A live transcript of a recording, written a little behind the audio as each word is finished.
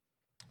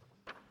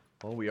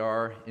Well, we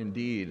are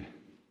indeed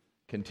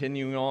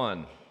continuing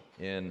on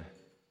in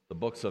the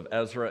books of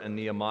Ezra and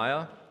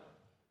Nehemiah.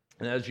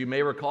 And as you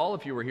may recall,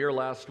 if you were here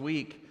last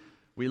week,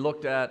 we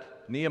looked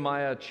at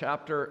Nehemiah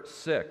chapter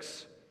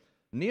 6.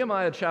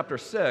 Nehemiah chapter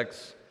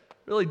 6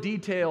 really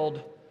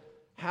detailed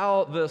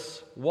how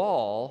this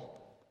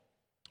wall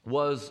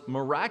was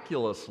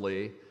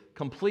miraculously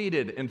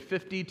completed in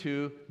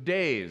 52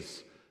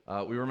 days.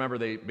 We remember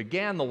they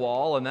began the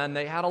wall, and then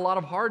they had a lot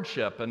of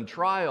hardship and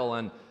trial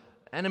and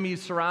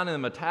enemies surrounding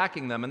them,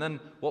 attacking them. And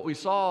then what we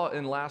saw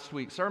in last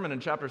week's sermon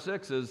in chapter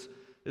 6 is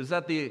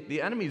that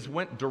the enemies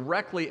went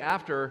directly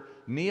after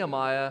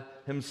Nehemiah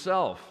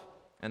himself,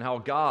 and how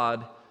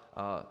God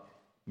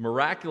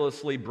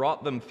miraculously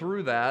brought them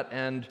through that,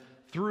 and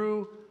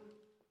through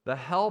the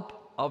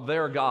help of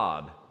their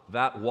God,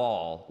 that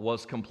wall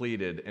was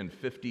completed in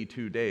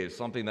 52 days,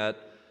 something that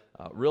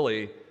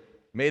really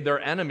made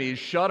their enemies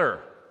shudder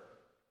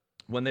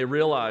when they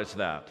realized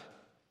that.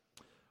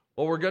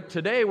 Well,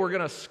 today we're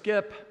going to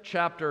skip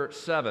chapter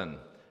 7.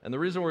 And the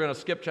reason we're going to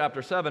skip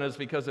chapter 7 is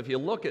because if you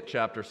look at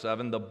chapter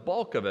 7, the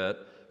bulk of it,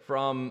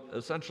 from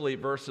essentially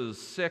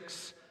verses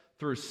 6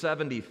 through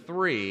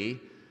 73,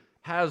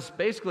 has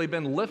basically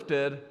been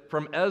lifted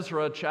from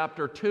Ezra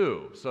chapter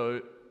 2.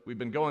 So we've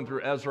been going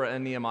through Ezra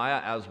and Nehemiah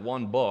as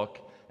one book,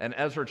 and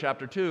Ezra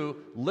chapter 2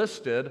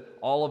 listed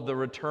all of the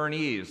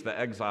returnees, the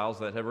exiles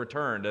that have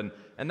returned.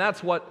 And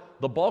that's what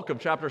the bulk of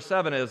chapter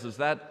 7 is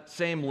that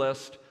same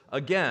list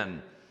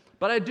again.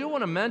 But I do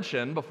want to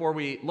mention, before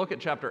we look at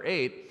chapter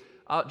 8,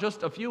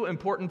 just a few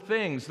important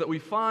things that we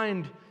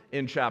find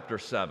in chapter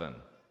 7.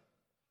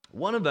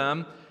 One of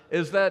them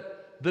is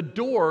that the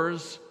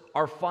doors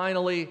are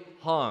finally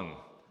hung.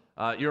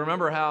 You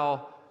remember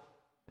how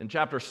in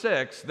chapter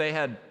 6 they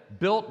had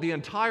built the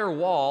entire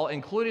wall,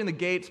 including the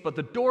gates, but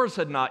the doors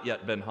had not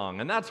yet been hung.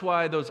 And that's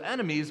why those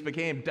enemies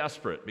became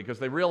desperate, because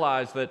they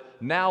realized that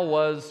now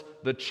was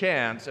the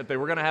chance, if they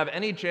were going to have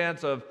any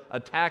chance of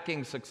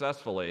attacking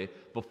successfully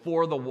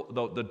before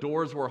the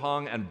doors were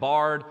hung and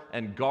barred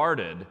and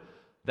guarded,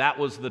 that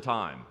was the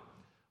time.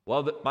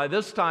 Well, by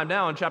this time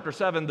now in chapter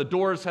 7, the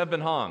doors have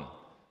been hung.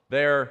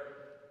 They're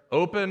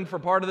open for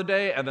part of the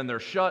day, and then they're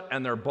shut,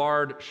 and they're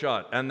barred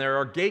shut. And there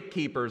are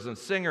gatekeepers and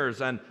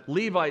singers and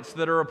Levites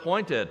that are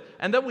appointed.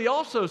 And then we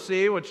also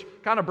see, which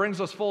kind of brings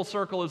us full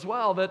circle as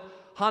well, that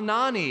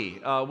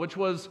Hanani, which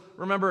was,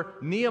 remember,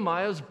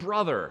 Nehemiah's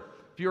brother.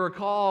 If you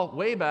recall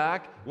way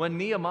back when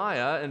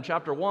Nehemiah in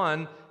chapter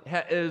 1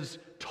 is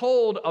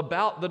told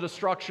about the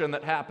destruction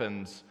that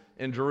happens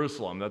in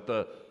Jerusalem, that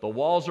the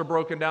walls are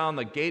broken down,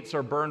 the gates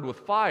are burned with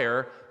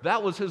fire.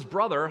 That was his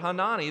brother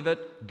Hanani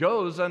that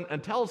goes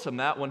and tells him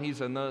that when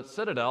he's in the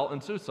citadel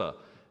in Susa.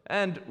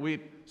 And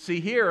we see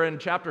here in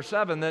chapter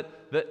 7 that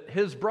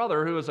his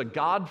brother, who is a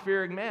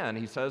God-fearing man,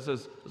 he says,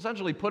 is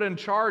essentially put in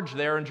charge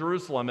there in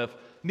Jerusalem. If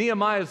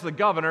Nehemiah is the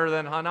governor,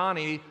 then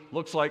Hanani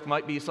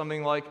might be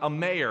something like a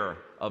mayor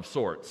of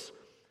sorts.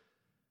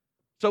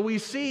 So we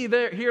see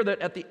here that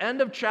at the end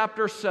of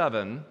chapter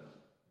 7,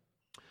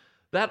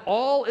 that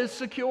all is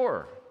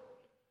secure,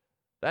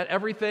 that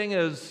everything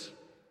has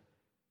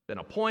been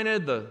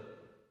appointed, the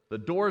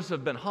doors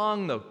have been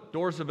hung, the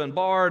doors have been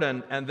barred,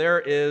 and there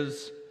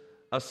is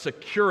a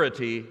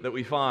security that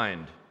we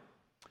find.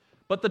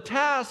 But the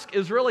task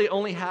is really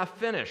only half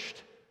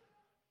finished.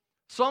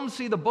 Some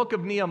see the book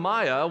of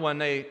Nehemiah, when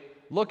they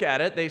look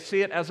at it, they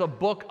see it as a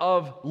book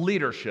of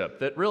leadership,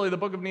 that really the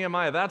book of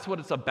Nehemiah, that's what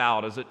it's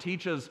about, is it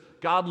teaches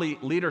godly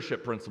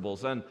leadership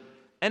principles. And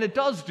it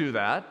does do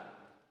that.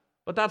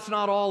 But that's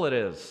not all it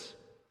is.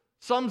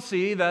 Some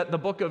see that the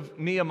book of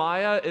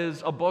Nehemiah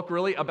is a book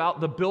really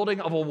about the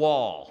building of a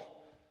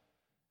wall.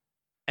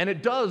 And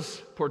it does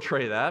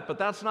portray that, but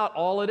that's not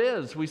all it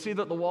is. We see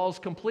that the wall's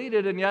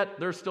completed, and yet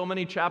there's still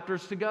many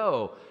chapters to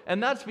go.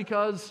 And that's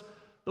because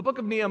the book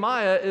of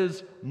Nehemiah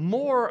is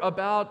more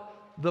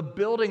about the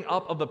building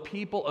up of the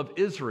people of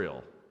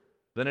Israel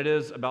than it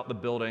is about the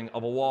building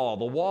of a wall.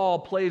 The wall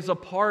plays a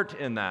part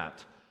in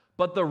that.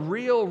 But the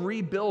real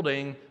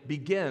rebuilding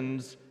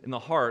begins in the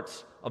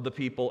hearts of the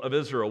people of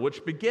Israel,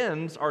 which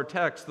begins our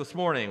text this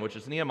morning, which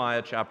is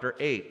Nehemiah chapter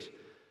 8.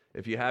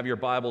 If you have your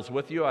Bibles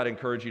with you, I'd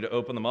encourage you to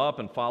open them up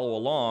and follow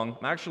along.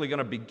 I'm actually going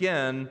to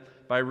begin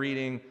by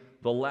reading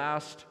the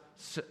last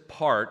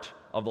part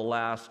of the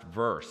last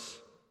verse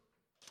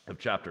of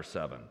chapter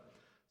 7.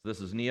 This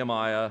is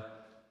Nehemiah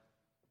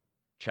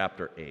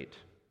chapter 8.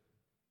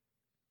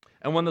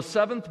 And when the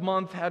 7th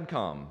month had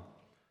come,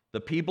 the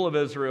people of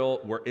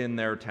Israel were in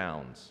their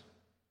towns.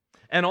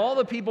 And all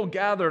the people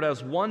gathered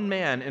as one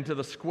man into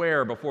the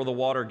square before the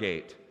water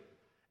gate.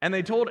 And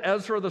they told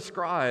Ezra the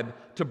scribe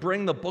to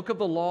bring the book of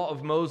the law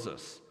of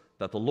Moses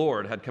that the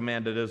Lord had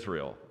commanded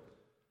Israel.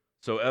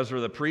 So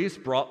Ezra the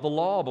priest brought the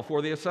law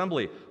before the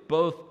assembly,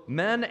 both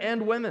men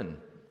and women,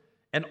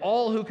 and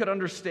all who could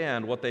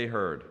understand what they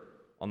heard,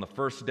 on the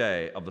first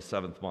day of the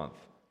 7th month.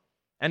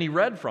 And he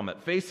read from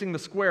it, facing the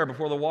square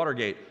before the water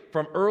gate,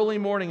 from early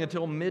morning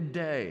until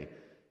midday,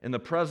 in the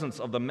presence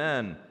of the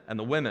men and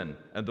the women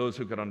and those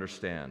who could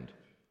understand.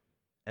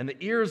 And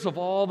the ears of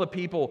all the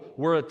people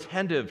were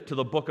attentive to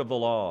the book of the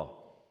law.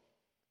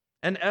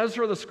 And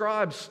Ezra the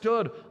scribe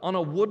stood on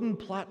a wooden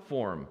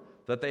platform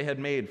that they had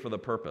made for the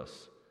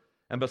purpose.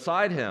 And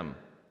beside him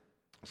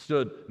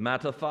stood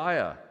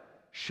Mattathiah,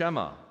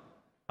 Shema,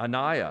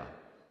 Ananiah,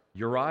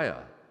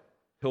 Uriah,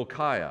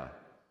 Hilkiah,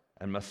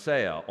 and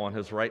Maaseiah on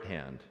his right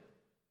hand,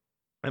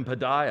 and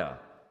Pedaiah,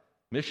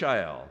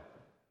 Mishael,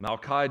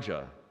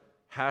 Malchijah,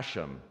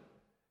 Hashem,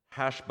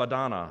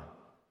 Hashbaddanah,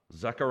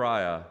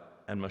 Zechariah,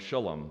 and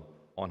Meshullam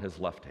on his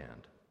left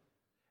hand.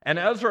 And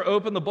Ezra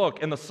opened the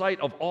book in the sight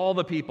of all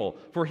the people,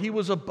 for he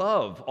was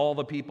above all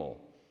the people.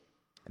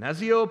 And as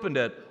he opened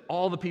it,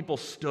 all the people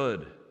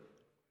stood.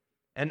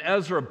 And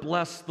Ezra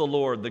blessed the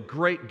Lord, the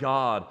great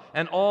God,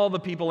 and all the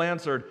people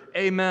answered,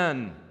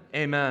 Amen,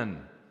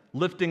 Amen,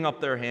 lifting up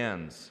their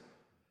hands.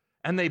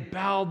 And they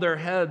bowed their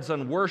heads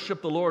and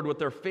worshiped the Lord with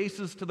their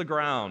faces to the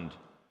ground.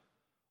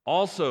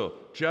 Also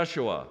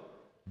Jeshua,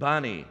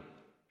 Bani,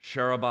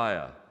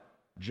 Sherebiah,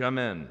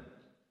 Jamin,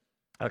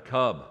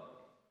 Akub,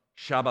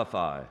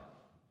 Shabbathai,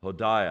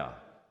 Hodiah,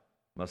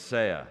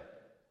 Maaseiah,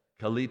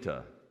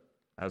 Kelita,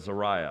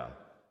 Azariah,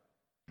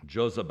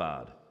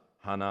 Jozabad,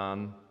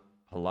 Hanan,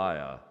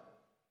 Peliah,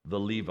 the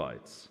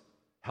Levites,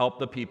 helped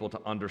the people to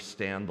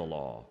understand the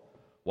law,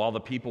 while the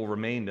people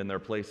remained in their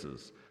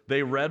places.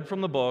 They read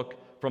from the book,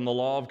 from the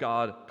law of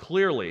God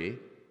clearly,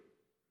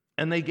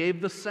 and they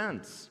gave the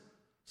sense,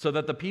 so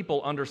that the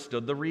people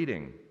understood the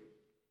reading.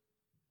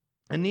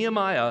 And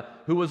Nehemiah,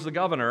 who was the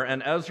governor,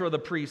 and Ezra the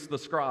priest, the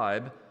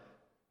scribe,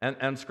 and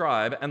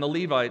the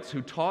Levites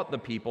who taught the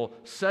people,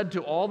 said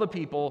to all the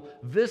people,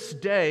 This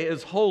day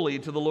is holy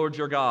to the Lord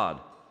your God.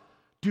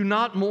 Do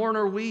not mourn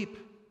or weep.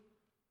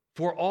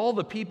 For all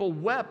the people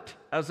wept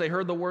as they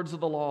heard the words of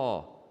the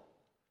law.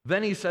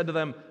 Then he said to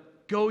them,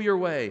 Go your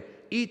way,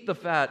 eat the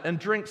fat, and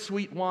drink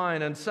sweet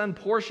wine, and send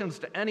portions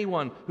to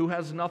anyone who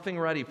has nothing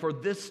ready, for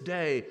this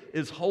day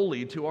is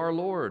holy to our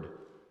Lord.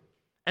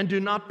 And do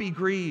not be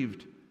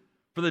grieved,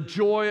 for the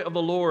joy of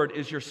the Lord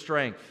is your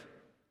strength.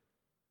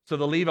 So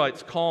the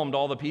Levites calmed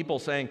all the people,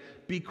 saying,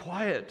 Be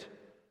quiet,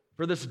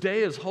 for this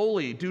day is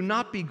holy. Do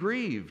not be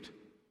grieved.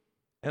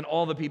 And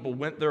all the people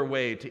went their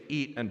way to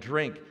eat and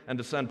drink and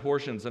to send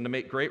portions and to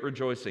make great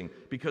rejoicing,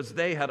 because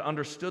they had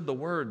understood the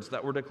words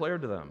that were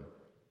declared to them.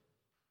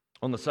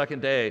 On the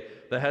second day,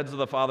 the heads of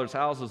the fathers'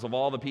 houses of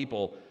all the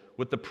people,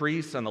 with the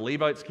priests and the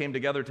Levites, came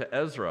together to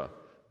Ezra,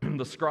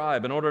 the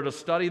scribe, in order to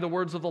study the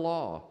words of the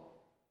law.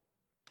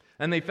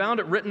 And they found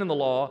it written in the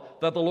law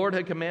that the Lord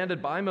had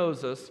commanded by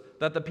Moses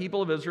that the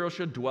people of Israel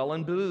should dwell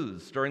in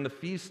booths during the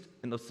feast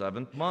in the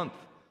 7th month,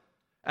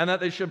 and that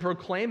they should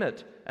proclaim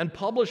it and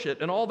publish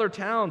it in all their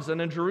towns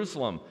and in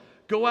Jerusalem.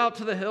 Go out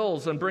to the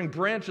hills and bring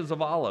branches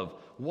of olive,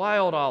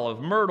 wild olive,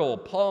 myrtle,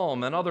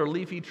 palm, and other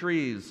leafy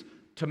trees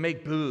to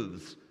make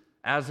booths,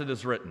 as it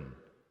is written.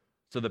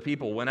 So the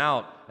people went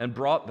out and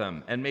brought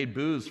them and made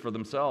booths for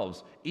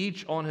themselves,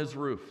 each on his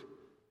roof,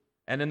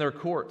 and in their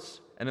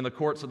courts, and in the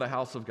courts of the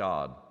house of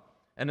God,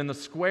 and in the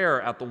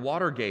square at the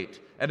water gate,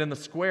 and in the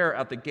square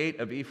at the gate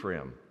of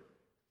Ephraim.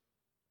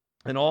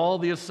 And all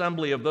the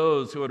assembly of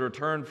those who had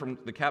returned from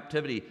the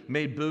captivity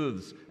made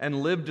booths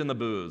and lived in the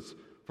booths.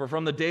 For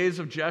from the days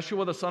of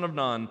Jeshua the son of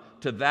Nun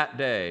to that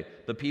day,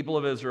 the people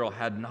of Israel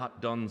had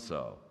not done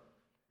so.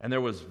 And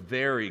there was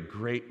very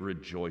great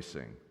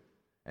rejoicing.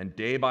 And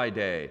day by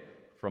day,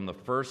 from the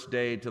first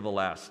day to the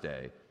last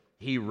day,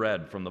 he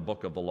read from the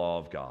book of the law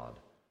of God.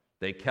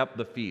 They kept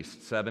the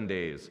feast 7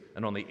 days,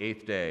 and on the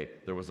 8th day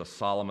there was a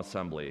solemn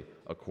assembly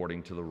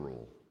according to the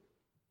rule.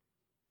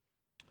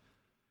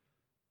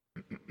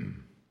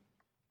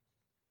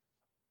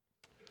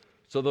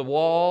 So the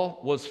wall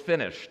was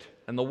finished.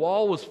 And the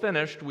wall was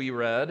finished, we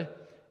read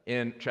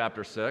in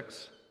chapter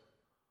 6,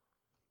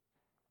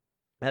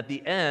 at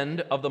the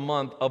end of the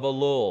month of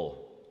Elul,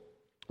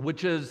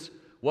 which is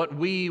what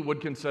we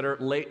would consider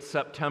late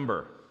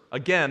September.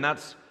 Again,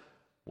 that's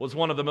was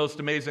one of the most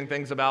amazing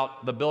things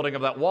about the building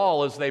of that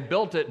wall, is they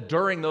built it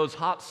during those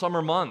hot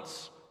summer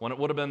months when it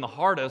would have been the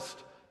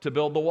hardest to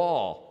build the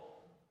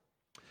wall.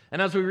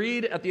 And as we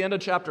read at the end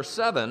of chapter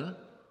 7,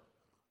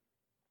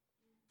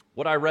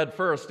 what I read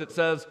first, it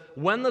says,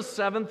 When the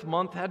 7th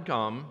month had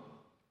come,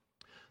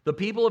 the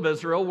people of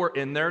Israel were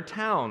in their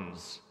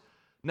towns.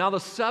 Now the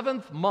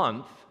 7th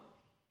month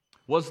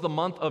was the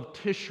month of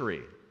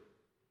Tishri,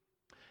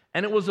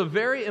 and it was a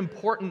very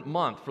important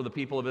month for the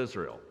people of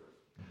Israel.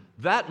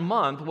 That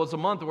month was a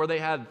month where they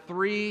had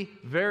 3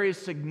 very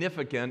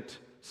significant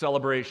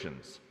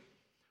celebrations.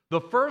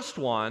 The first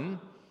one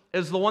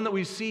is the one that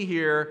we see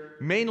here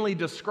mainly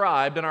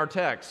described in our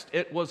text.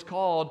 It was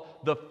called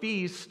the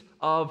Feast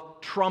of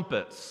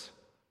Trumpets.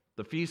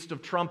 The Feast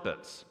of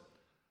Trumpets.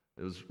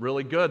 It was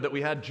really good that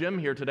we had Jim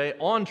here today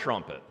on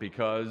trumpet,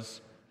 because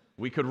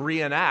we could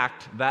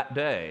reenact that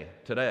day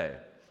today.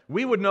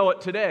 We would know it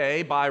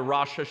today by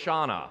Rosh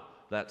Hashanah,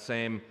 that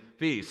same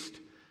feast.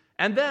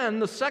 And then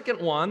the second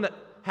one that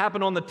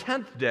happened on the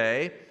 10th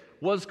day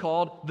was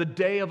called the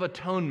Day of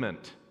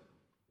Atonement.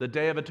 The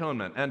Day of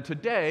Atonement. And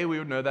today we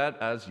would know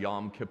that as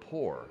Yom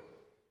Kippur.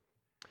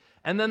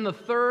 And then the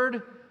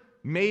third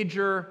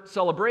major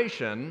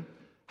celebration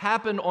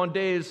happened on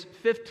days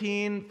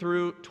 15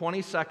 through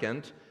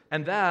 22nd,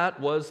 and that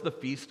was the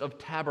Feast of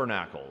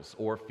Tabernacles,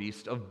 or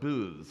Feast of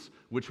Booths,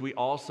 which we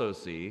also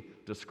see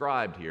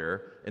described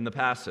here in the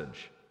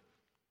passage.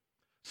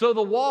 So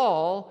the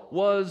wall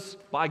was,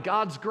 by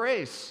God's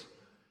grace,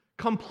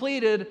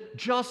 completed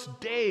just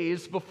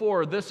days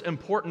before this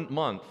important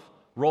month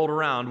rolled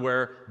around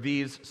where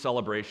these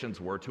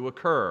celebrations were to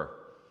occur.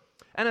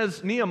 And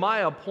as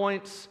Nehemiah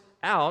points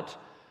out,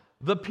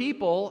 the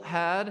people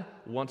had,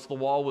 once the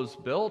wall was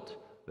built,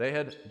 they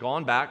had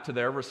gone back to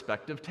their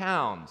respective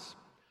towns.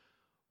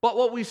 But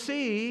what we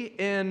see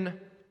in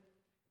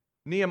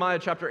Nehemiah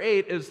chapter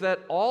 8 is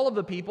that all of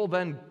the people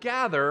then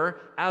gather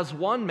as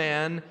one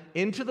man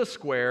into the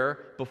square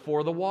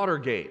before the water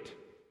gate.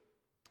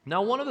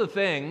 Now, one of the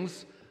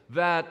things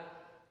that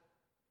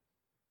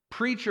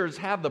preachers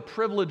have the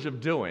privilege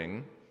of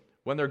doing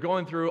when they're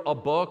going through a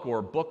book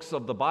or books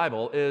of the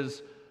Bible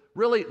is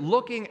really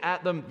looking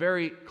at them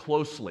very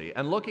closely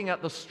and looking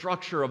at the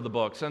structure of the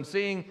books and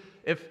seeing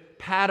if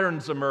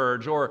patterns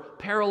emerge or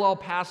parallel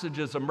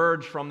passages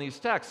emerge from these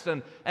texts.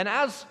 And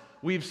as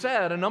we've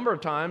said a number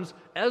of times,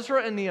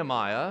 Ezra and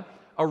Nehemiah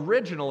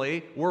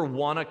originally were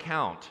one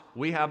account.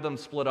 We have them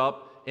split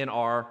up in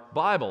our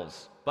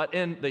Bibles. But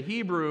in the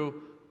Hebrew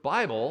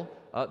Bible,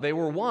 they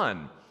were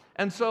one.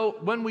 And so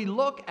when we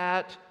look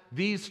at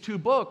these two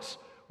books,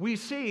 we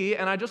see,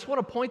 and I just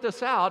want to point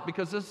this out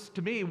because this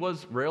to me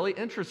was really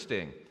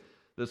interesting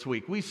this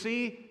week, we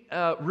see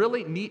a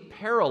really neat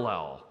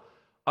parallel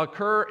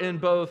occur in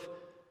both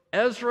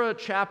Ezra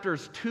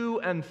chapters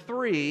 2 and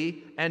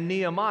 3 and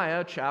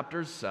Nehemiah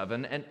chapters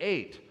 7 and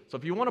 8. So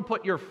if you want to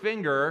put your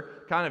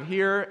finger kind of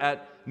here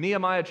at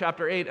Nehemiah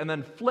chapter 8 and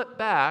then flip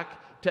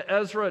back to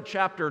Ezra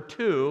chapter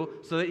 2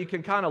 so that you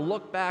can kind of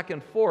look back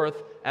and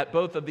forth at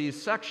both of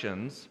these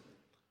sections,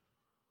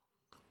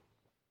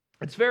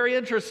 it's very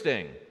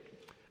interesting.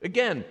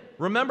 Again,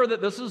 remember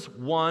that this is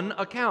one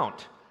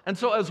account. And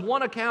so as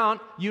one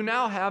account, you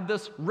now have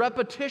this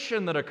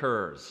repetition that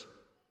occurs.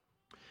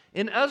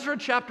 In Ezra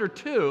chapter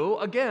 2,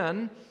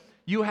 again,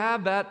 you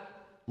have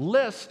that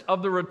list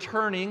of the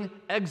returning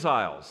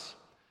exiles.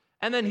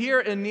 And then here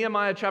in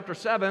Nehemiah chapter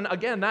 7,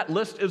 again, that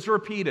list is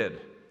repeated.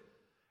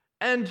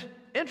 And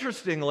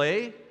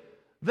interestingly,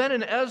 then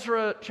in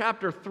Ezra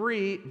chapter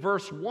 3,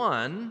 verse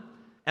 1,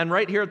 and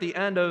right here at the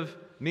end of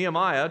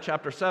Nehemiah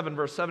chapter 7,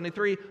 verse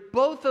 73,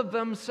 both of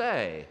them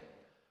say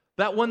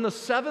that when the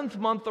seventh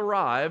month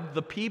arrived,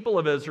 the people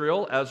of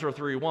Israel, Ezra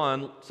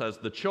 3:1 says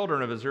the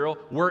children of Israel,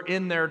 were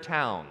in their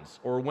towns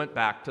or went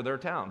back to their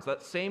towns.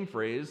 That same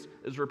phrase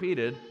is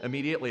repeated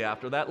immediately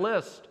after that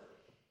list.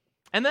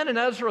 And then in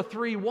Ezra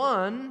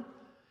 3:1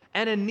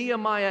 and in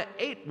Nehemiah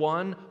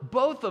 8:1,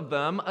 both of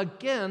them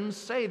again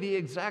say the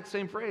exact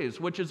same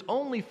phrase, which is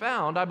only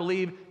found, I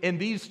believe, in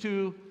these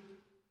two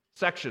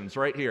sections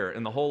right here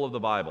in the whole of the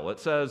Bible. It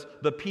says,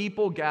 the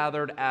people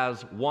gathered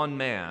as one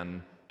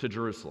man to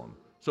Jerusalem.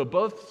 So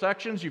both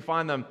sections, you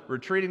find them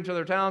retreating to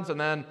their towns, and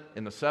then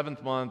in the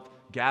seventh month,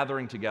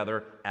 gathering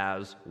together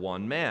as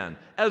one man.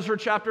 Ezra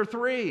chapter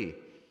 3,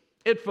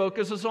 it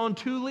focuses on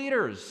two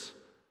leaders,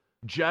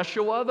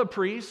 Jeshua the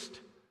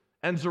priest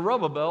and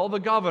Zerubbabel the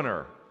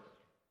governor.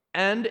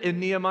 And in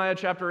Nehemiah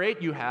chapter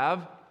 8, you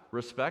have,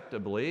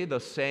 respectively, the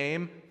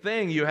same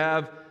thing. You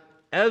have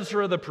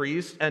Ezra the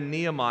priest and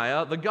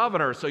Nehemiah the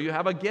governor. So you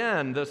have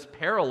again this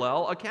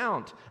parallel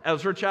account.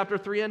 Ezra chapter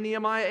 3 and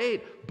Nehemiah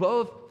 8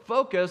 both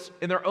focus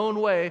in their own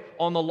way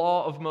on the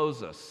law of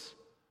Moses.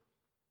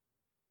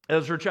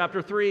 Ezra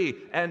chapter 3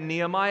 and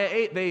Nehemiah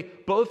 8, they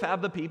both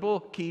have the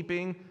people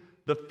keeping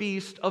the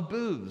Feast of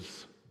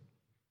Booths.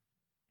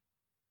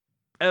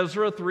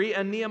 Ezra 3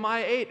 and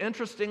Nehemiah 8,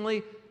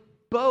 interestingly,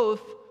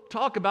 both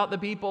talk about the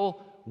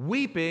people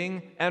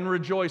weeping and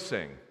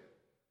rejoicing.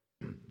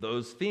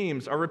 Those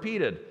themes are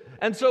repeated.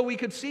 And so we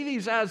could see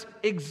these as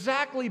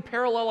exactly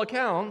parallel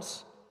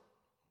accounts,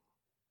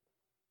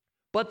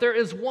 but there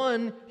is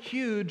one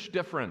huge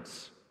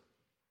difference.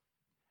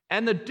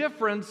 And the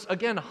difference,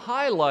 again,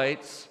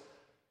 highlights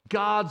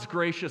God's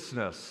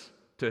graciousness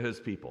to his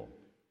people.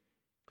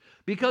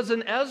 Because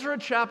in Ezra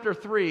chapter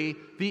 3,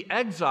 the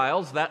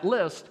exiles, that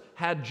list,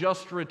 had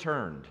just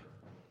returned.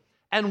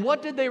 And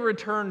what did they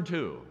return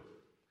to?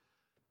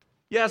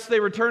 Yes, they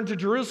returned to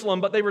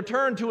Jerusalem, but they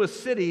returned to a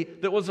city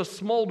that was a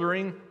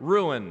smoldering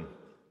ruin.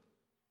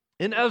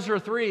 In Ezra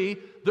 3,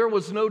 there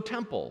was no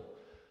temple.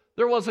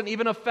 There wasn't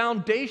even a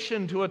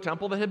foundation to a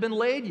temple that had been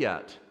laid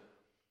yet.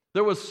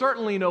 There was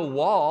certainly no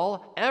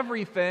wall.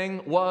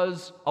 Everything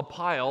was a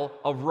pile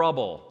of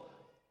rubble.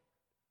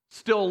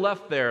 Still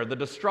left there, the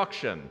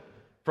destruction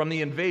from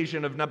the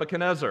invasion of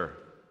Nebuchadnezzar.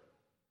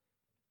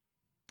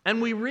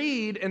 And we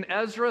read in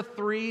Ezra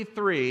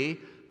 3:3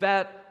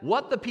 that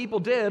what the people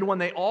did when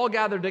they all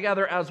gathered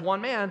together as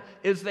one man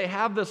is they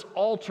have this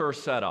altar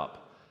set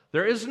up.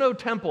 There is no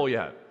temple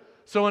yet.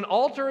 So an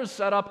altar is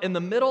set up in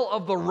the middle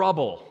of the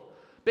rubble,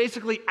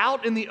 basically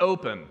out in the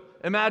open.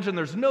 Imagine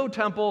there's no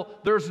temple,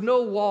 there's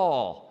no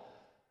wall.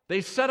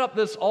 They set up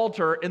this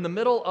altar in the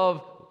middle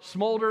of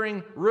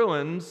smoldering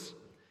ruins,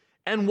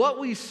 And what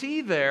we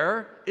see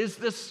there is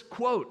this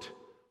quote,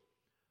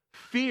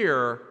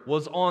 "Fear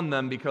was on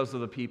them because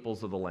of the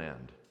peoples of the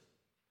land."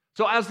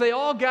 So as they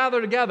all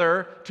gather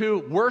together to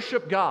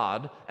worship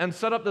God and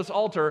set up this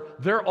altar,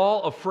 they're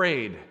all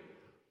afraid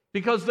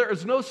because there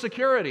is no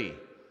security.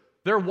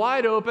 They're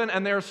wide open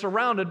and they're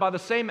surrounded by the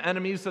same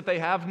enemies that they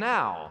have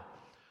now.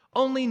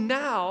 Only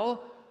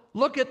now,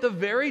 look at the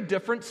very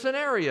different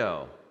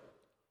scenario.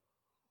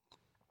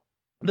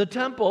 The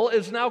temple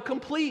is now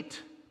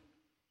complete.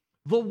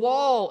 The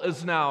wall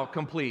is now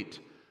complete.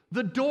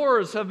 The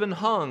doors have been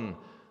hung.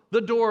 The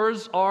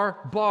doors are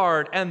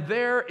barred, and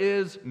there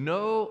is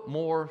no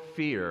more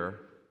fear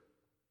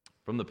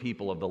from the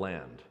people of the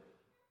land.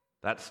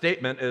 That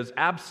statement is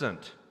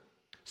absent.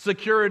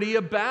 Security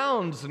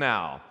abounds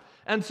now.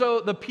 And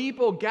so the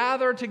people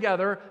gather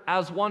together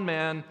as one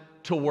man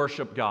to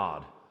worship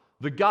God,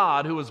 the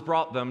God who has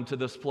brought them to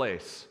this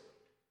place.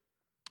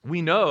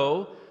 We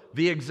know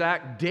the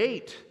exact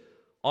date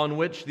on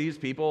which these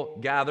people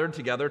gathered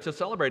together to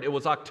celebrate. It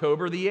was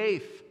October the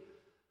 8th,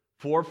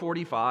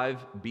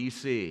 445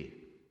 BC.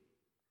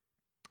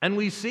 And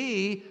we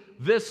see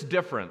this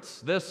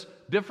difference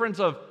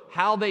of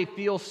how they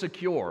feel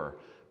secure,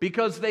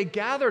 because they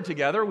gather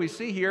together, we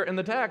see here in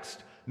the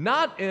text,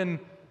 not in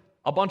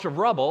a bunch of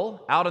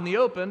rubble out in the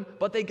open,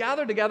 but they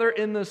gather together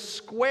in the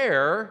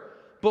square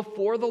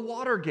before the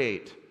water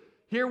gate.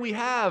 Here we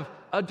have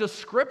a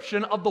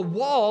description of the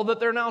wall that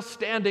they're now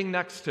standing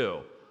next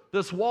to.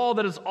 This wall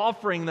that is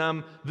offering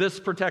them this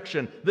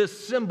protection,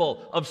 this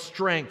symbol of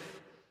strength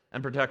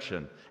and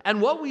protection.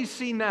 And what we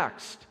see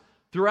next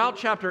throughout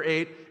chapter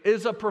 8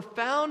 is a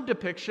profound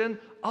depiction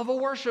of a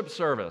worship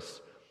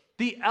service,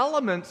 the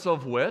elements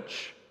of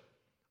which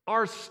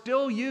are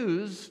still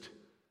used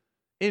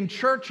in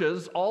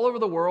churches all over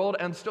the world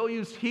and still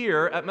used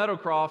here at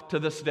Meadowcroft to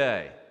this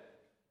day.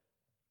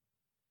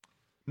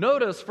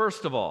 Notice,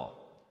 first of all,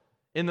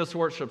 in this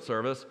worship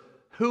service,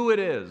 who it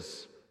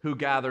is who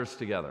gathers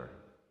together.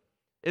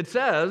 It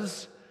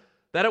says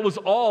that it was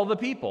all the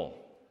people.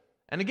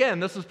 And again,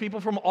 this is people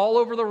from all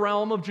over the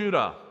realm of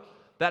Judah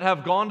that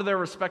have gone to their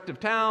respective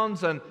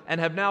towns and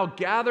have now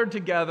gathered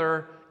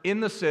together in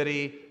the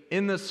city,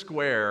 in this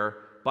square,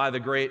 by the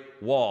great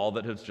wall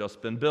that has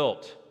just been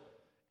built.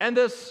 And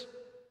this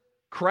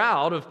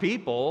crowd of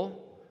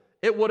people,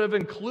 it would have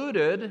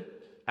included,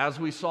 as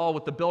we saw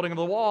with the building of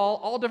the wall,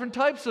 all different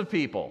types of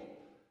people.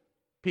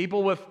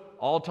 People with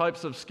all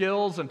types of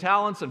skills and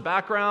talents and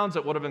backgrounds.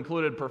 It would have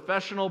included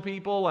professional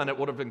people, and it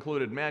would have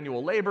included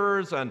manual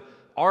laborers and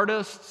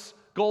artists,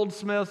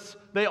 goldsmiths.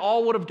 They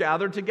all would have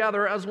gathered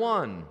together as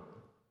one.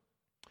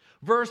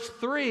 Verse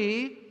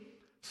 3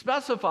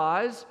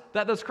 specifies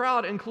that this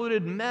crowd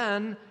included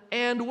men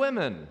and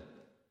women.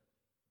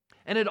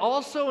 And it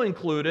also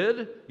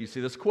included, you see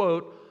this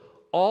quote,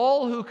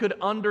 all who could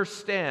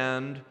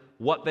understand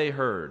what they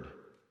heard.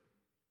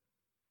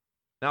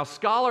 Now,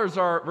 scholars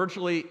are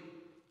virtually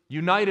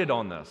united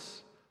on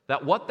this,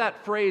 that what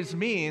that phrase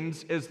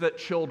means is that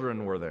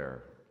children were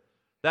there.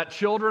 That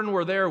children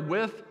were there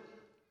with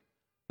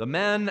the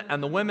men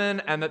and the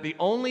women, and that the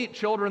only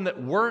children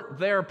that weren't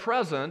there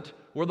present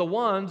were the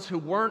ones who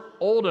weren't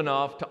old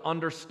enough to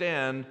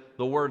understand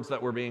the words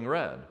that were being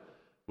read,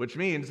 which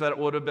means that it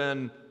would have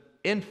been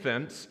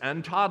infants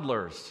and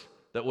toddlers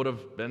that would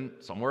have been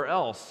somewhere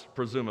else,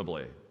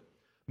 presumably.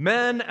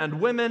 Men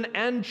and women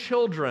and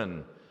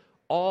children,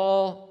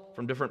 all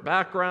from different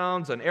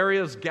backgrounds and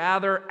areas,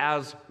 gather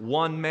as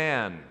one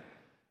man.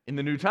 In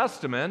the New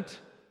Testament,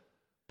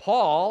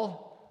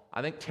 Paul,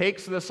 I think,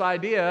 takes this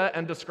idea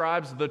and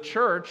describes the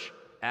church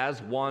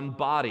as one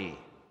body.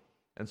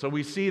 And so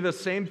we see the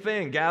same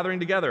thing, gathering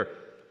together.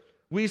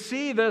 We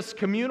see this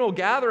communal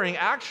gathering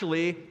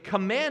actually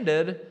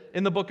commanded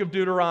in the book of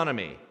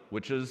Deuteronomy,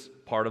 which is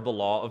part of the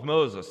law of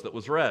Moses that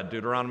was read,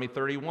 Deuteronomy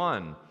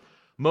 31.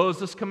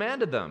 Moses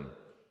commanded them.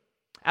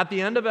 At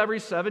the end of every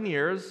 7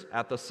 years,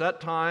 at the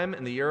set time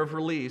in the year of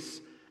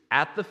release,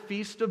 at the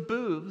Feast of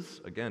Booths,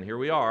 again, here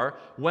we are,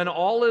 when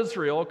all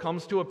Israel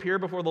comes to appear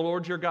before the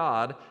Lord your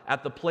God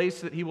at the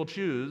place that he will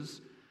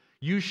choose,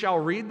 you shall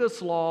read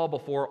this law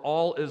before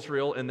all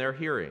Israel in their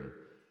hearing.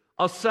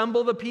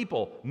 Assemble the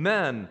people,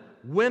 men,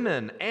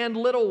 women, and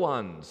little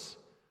ones,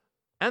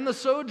 and the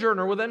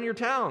sojourner within your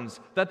towns,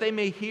 that they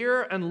may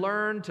hear and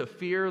learn to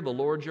fear the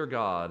Lord your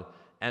God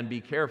and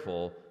be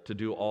careful to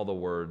do all the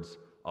words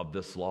of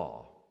this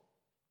law.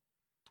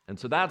 And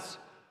so that's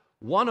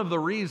one of the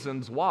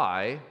reasons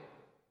why,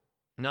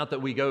 not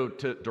that we go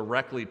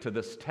directly to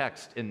this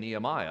text in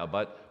Nehemiah,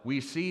 but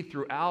we see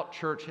throughout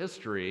church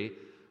history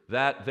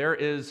that there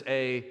is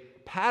a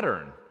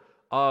pattern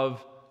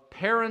of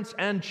parents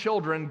and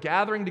children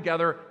gathering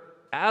together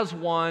as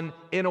one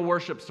in a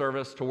worship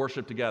service to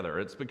worship together.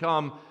 It's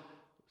become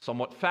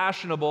somewhat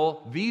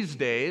fashionable these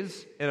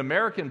days in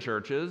American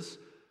churches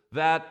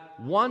that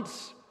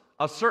once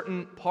a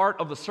certain part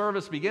of the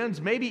service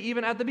begins, maybe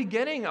even at the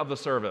beginning of the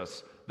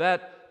service,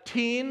 that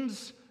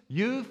teens,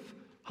 youth,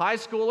 high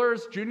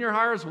schoolers, junior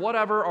hires,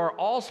 whatever, are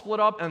all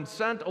split up and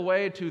sent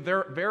away to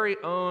their very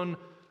own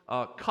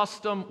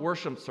custom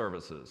worship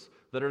services,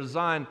 that are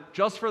designed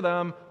just for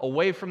them,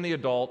 away from the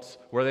adults,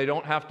 where they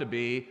don't have to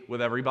be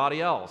with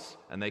everybody else,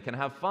 and they can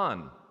have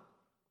fun.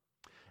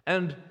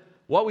 And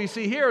what we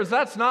see here is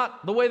that's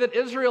not the way that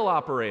Israel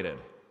operated.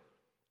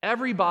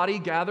 Everybody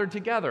gathered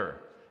together.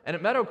 And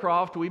at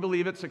Meadowcroft, we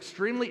believe it's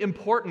extremely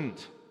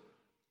important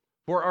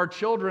for our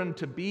children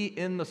to be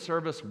in the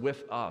service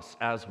with us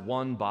as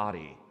one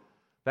body.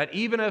 That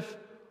even if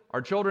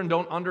our children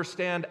don't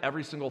understand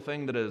every single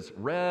thing that is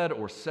read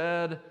or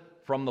said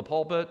from the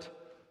pulpit,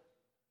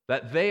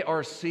 that they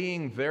are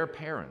seeing their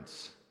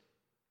parents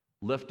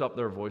lift up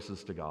their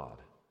voices to God,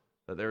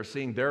 that they're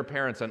seeing their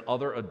parents and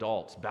other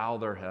adults bow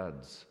their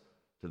heads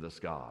to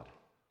this God,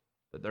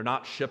 that they're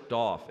not shipped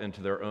off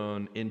into their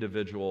own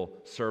individual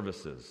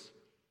services.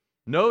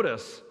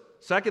 Notice,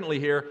 secondly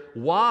here,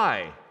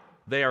 why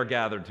they are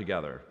gathered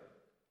together.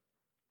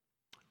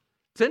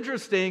 It's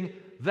interesting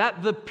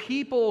that the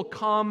people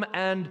come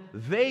and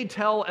they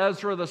tell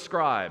Ezra the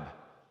scribe,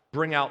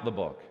 bring out the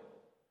book.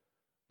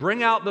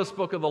 Bring out this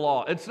book of the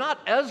law. It's not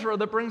Ezra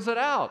that brings it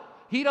out.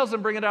 He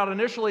doesn't bring it out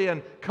initially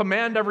and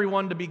command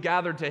everyone to be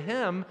gathered to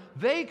him.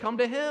 They come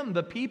to him.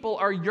 The people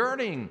are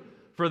yearning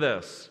for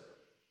this.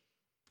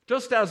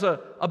 Just as a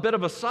bit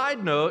of a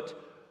side note,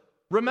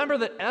 remember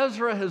that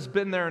Ezra has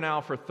been there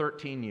now for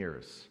 13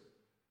 years.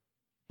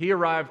 He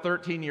arrived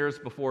 13 years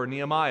before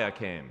Nehemiah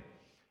came.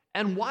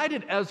 And why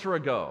did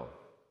Ezra go?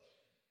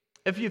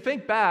 If you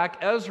think back,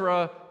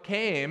 Ezra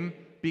came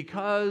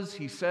because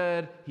he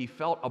said he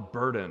felt a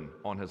burden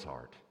on his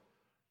heart.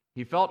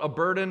 He felt a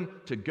burden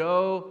to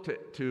go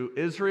to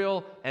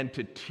Israel and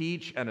to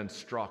teach and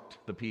instruct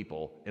the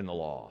people in the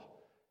law.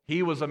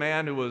 He was a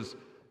man who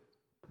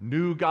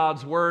knew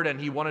God's word, and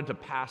he wanted to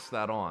pass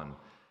that on.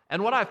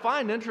 And what I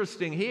find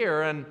interesting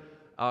here, and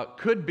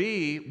could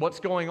be what's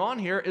going on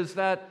here, is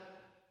that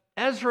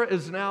Ezra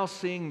is now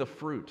seeing the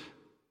fruit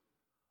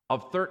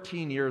of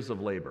 13 years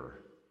of labor.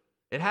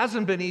 It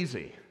hasn't been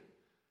easy.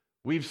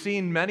 We've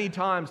seen many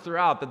times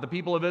throughout that the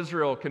people of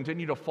Israel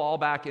continue to fall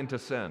back into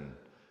sin.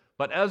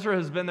 But Ezra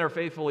has been there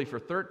faithfully for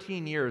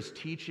 13 years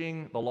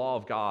teaching the law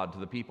of God to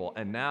the people,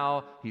 and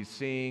now he's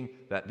seeing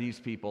that these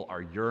people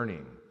are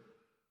yearning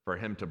for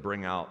him to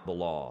bring out the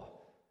law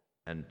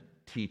and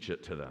teach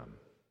it to them.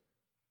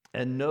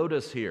 And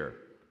notice here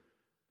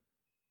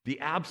the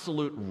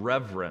absolute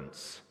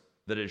reverence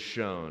that is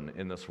shown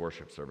in this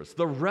worship service,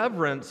 the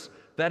reverence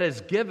that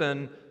is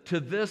given to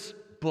this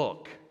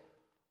book,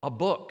 a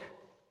book.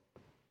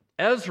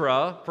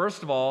 Ezra,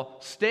 first of all,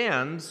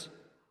 stands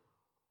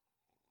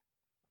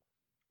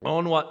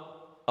on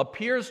what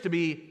appears to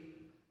be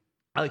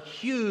a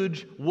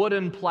huge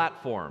wooden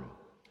platform.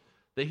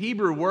 The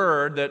Hebrew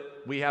word that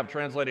we have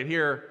translated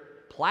here,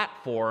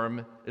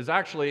 platform, is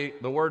actually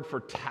the word for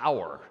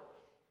tower.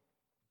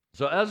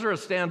 So Ezra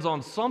stands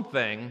on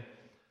something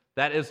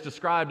that is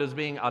described as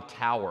being a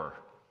tower.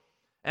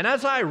 And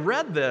as I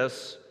read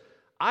this,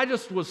 I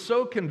just was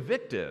so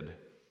convicted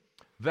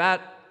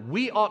that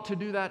we ought to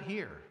do that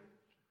here.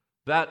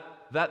 That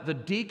the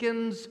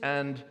deacons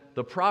and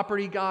the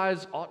property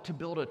guys ought to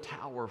build a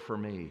tower for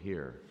me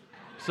here,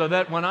 so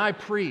that when I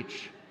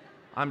preach,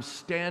 I'm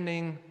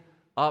standing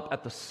up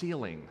at the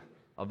ceiling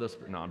of this.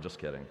 No, I'm just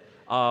kidding.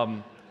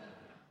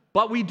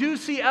 But we do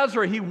see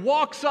Ezra. He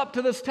walks up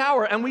to this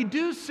tower, and we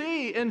do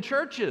see in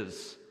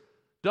churches,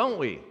 don't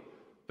we,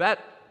 that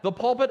the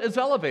pulpit is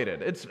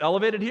elevated. It's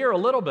elevated here a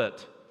little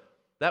bit.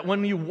 That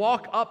when you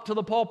walk up to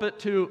the pulpit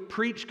to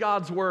preach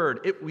God's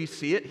word, we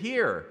see it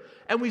here.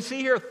 And we see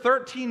here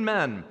 13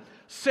 men,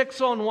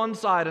 6 on one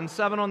side and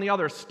 7 on the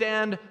other,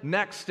 stand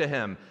next to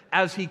him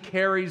as he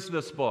carries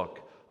this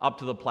book up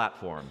to the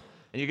platform.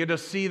 And you get to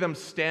see them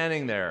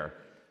standing there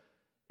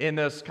in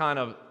this kind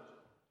of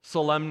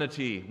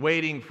solemnity,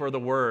 waiting for the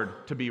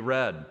word to be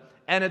read.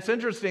 And it's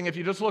interesting, if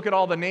you just look at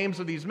all the names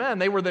of these men,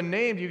 they were the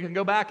names, you can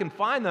go back and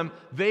find them.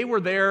 They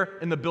were there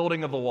in the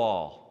building of the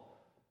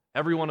wall.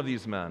 Every one of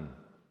these men.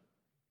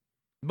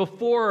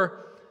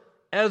 Before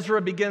Ezra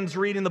begins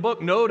reading the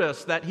book,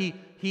 notice that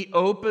he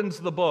opens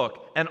the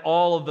book and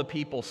all of the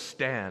people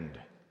stand.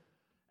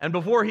 And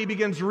before he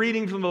begins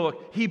reading from the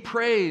book, he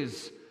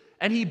prays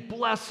and he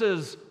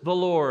blesses the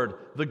Lord,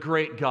 the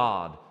great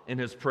God, in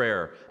his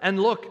prayer. And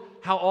look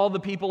how all the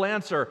people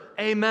answer,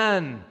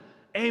 Amen,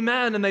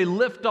 Amen, and they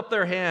lift up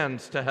their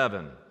hands to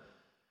heaven.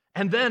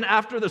 And then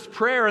after this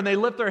prayer and they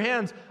lift their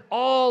hands,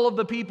 all of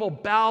the people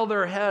bow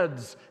their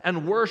heads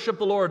and worship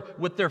the Lord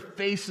with their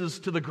faces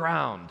to the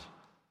ground.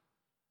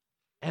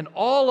 And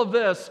all of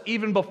this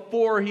even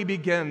before he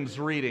begins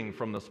reading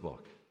from this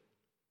book.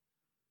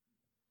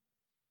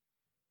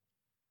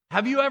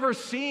 Have you ever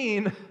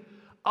seen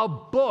a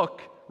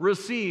book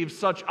receive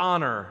such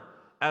honor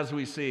as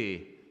we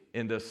see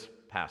in this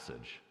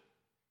passage?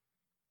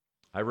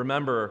 I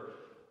remember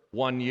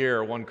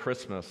one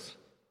Christmas,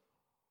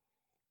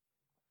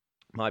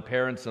 my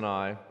parents and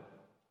I,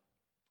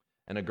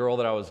 and a girl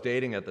that I was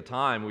dating at the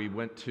time, we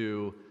went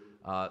to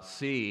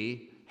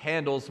see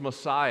Handel's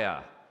Messiah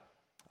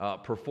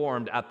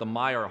performed at the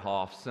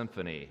Meyerhoff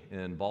Symphony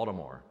in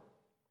Baltimore.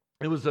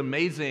 It was an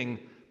amazing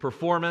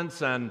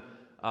performance, and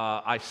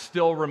I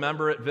still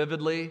remember it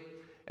vividly.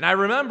 And I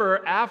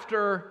remember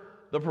after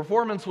the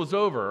performance was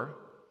over,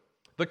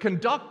 the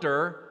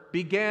conductor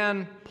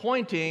began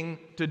pointing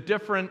to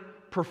different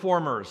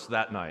performers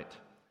that night.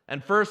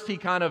 And first he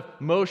kind of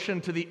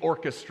motioned to the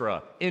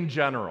orchestra in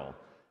general,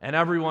 and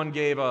everyone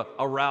gave a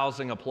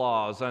rousing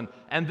applause.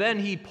 And then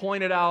he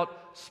pointed out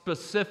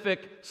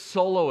specific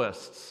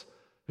soloists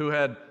who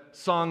had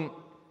sung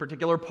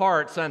particular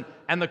parts, and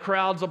the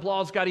crowd's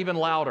applause got even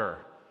louder.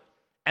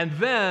 And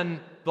then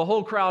the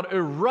whole crowd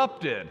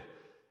erupted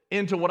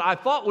into what I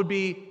thought would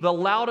be the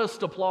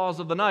loudest applause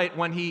of the night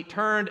when he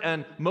turned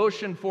and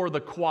motioned for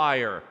the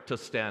choir to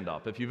stand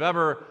up. If you've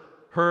ever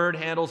heard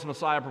Handel's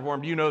Messiah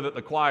performed, you know that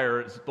the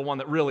choir is the one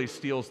that really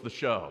steals the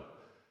show.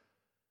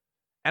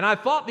 And I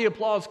thought the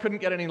applause couldn't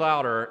get any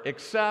louder,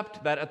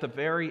 except that at the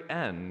very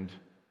end,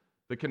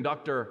 the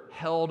conductor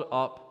held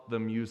up the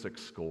music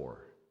score.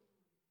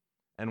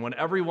 And when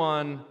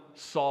everyone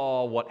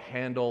saw what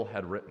Handel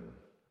had written,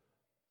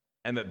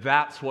 and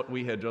that's what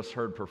we had just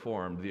heard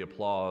performed, the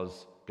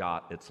applause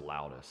got its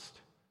loudest,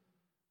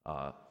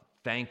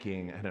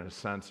 thanking and in a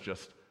sense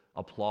just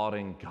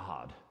applauding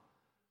God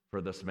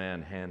for this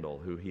man Handel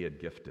who he had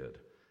gifted.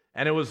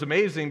 And it was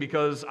amazing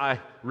because I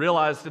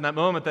realized in that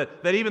moment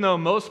that even though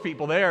most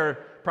people there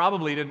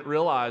probably didn't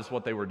realize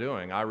what they were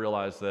doing, I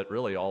realized that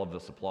really all of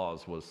this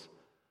applause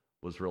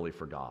was really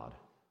for God,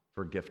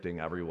 for gifting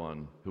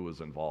everyone who was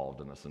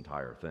involved in this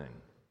entire thing.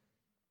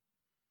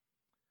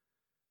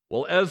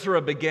 Well,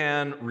 Ezra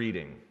began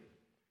reading.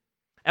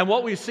 And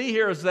what we see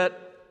here is that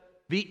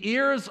the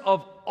ears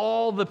of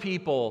all the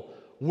people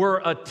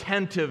were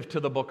attentive to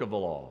the book of the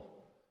law.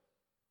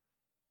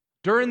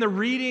 During the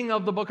reading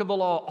of the book of the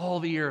law, all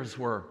the ears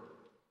were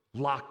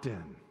locked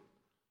in,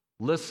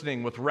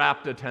 listening with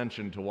rapt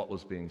attention to what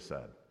was being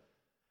said.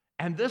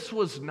 And this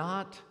was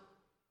not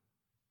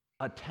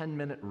a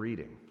 10-minute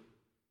reading.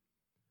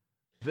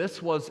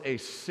 This was a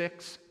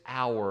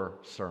 6-hour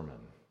sermon.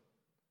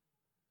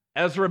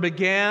 Ezra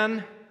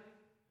began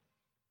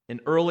in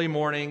early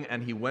morning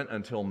and he went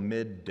until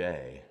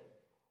midday.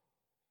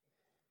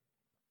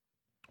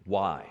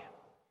 Why?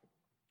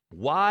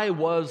 Why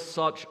was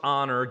such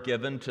honor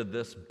given to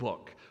this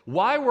book?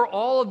 Why were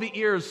all of the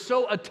ears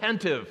so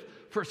attentive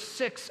for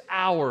 6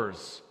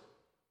 hours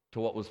to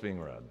what was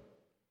being read?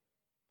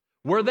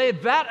 Were they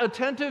that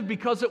attentive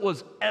because it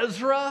was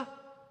Ezra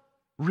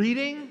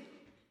reading?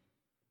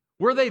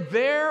 Were they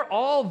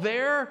all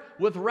there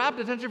with rapt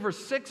attention for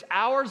 6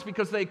 hours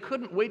because they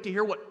couldn't wait to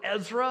hear what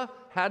Ezra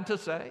had to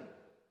say?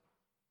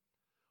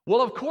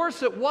 Well, of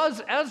course, it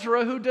was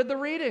Ezra who did the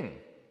reading.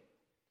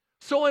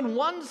 So in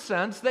one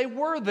sense, they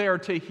were there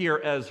to hear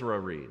Ezra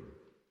read.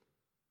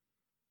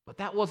 But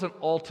that wasn't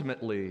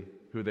ultimately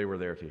who they were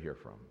there to hear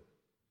from.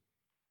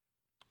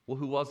 Well,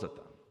 who was it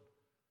then?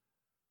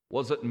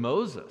 Was it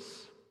Moses?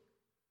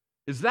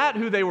 Is that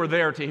who they were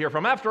there to hear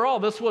from? After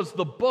all, this was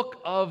the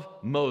book of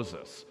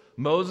Moses.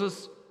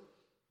 Moses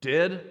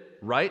did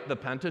write the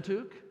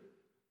Pentateuch.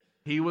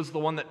 He was the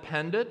one that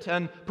penned it.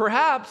 And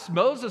perhaps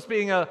Moses,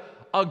 being a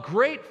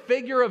great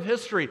figure of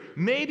history,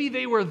 maybe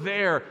they were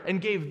there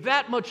and gave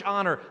that much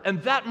honor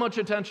and that much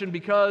attention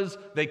because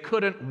they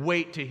couldn't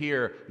wait to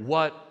hear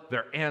what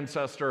their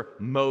ancestor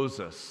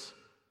Moses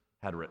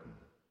had written.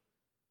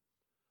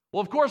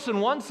 Well, of course,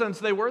 in one sense,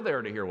 they were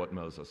there to hear what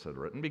Moses had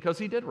written because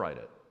he did write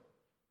it.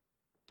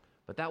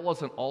 But that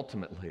wasn't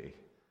ultimately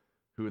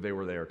who they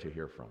were there to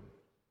hear from.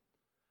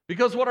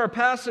 Because what our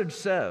passage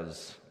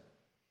says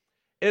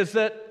is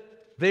that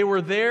they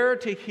were there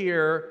to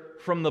hear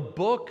from the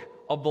book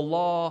of the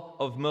law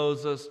of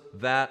Moses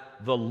that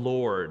the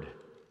Lord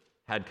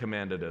had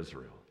commanded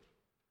Israel.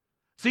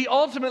 See,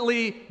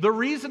 ultimately, the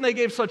reason they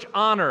gave such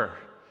honor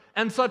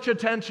and such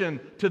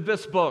attention to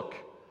this book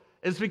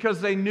is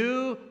because they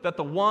knew that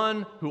the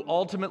one who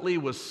ultimately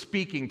was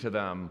speaking to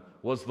them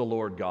was the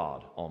Lord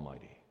God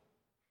Almighty.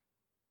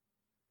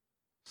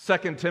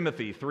 2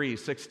 Timothy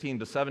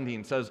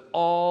 3:16-17 says,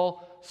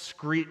 all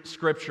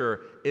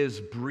Scripture is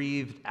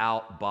breathed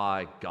out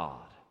by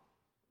God.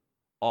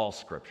 All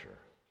Scripture.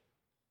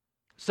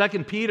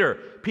 2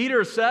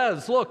 Peter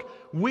says, look,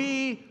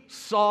 we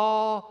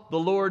saw the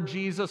Lord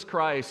Jesus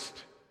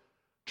Christ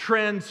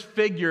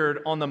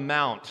transfigured on the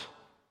mount.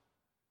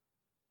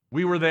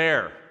 We were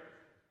there.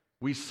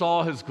 We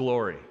saw his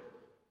glory.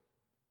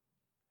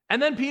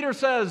 And then Peter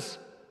says,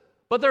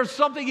 but there's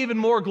something even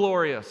more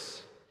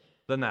glorious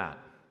than that.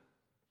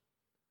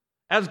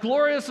 As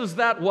glorious as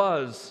that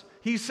was,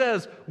 he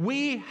says,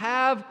 we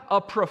have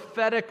a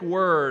prophetic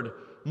word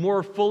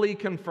more fully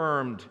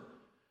confirmed,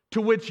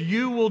 to which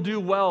you will do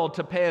well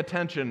to pay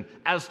attention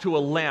as to a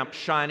lamp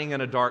shining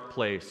in a dark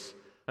place,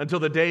 until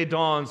the day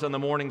dawns and the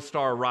morning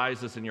star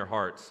rises in your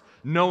hearts.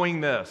 Knowing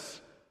this,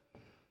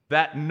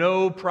 that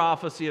no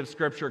prophecy of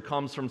Scripture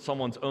comes from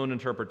someone's own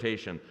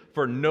interpretation,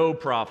 for no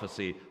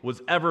prophecy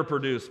was ever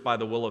produced by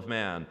the will of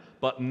man,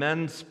 but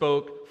men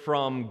spoke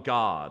from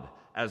God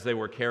as they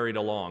were carried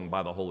along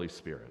by the Holy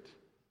Spirit.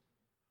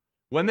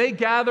 When they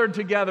gathered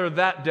together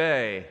that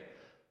day,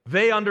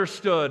 they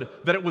understood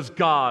that it was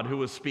God who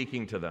was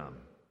speaking to them.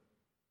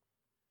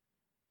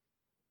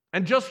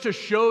 And just to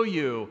show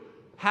you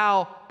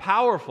how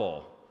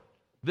powerful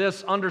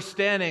this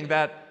understanding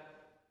that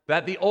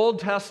the Old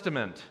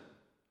Testament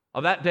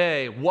of that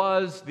day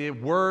was the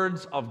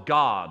words of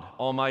God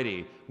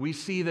Almighty, we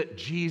see that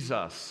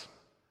Jesus,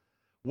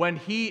 when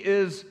he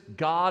is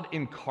God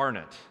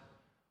incarnate,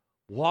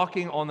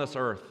 walking on this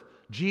earth,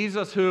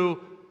 Jesus who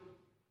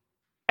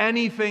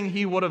anything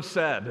he would have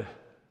said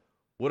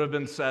would have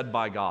been said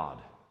by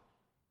God.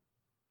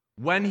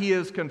 When he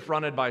is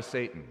confronted by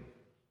Satan,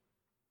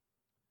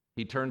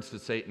 he turns to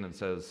Satan and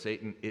says,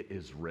 "Satan, it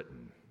is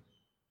written."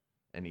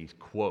 And he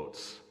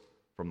quotes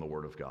from the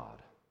Word of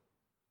God.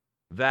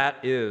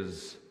 That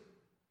is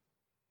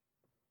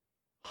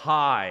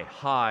high,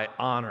 high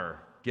honor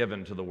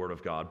given to the Word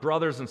of God.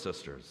 Brothers and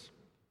sisters,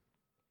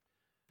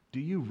 do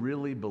you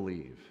really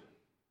believe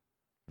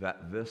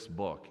that this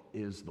book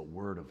is the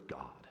Word of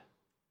God?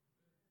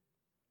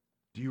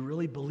 Do you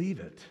really believe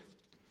it?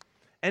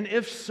 And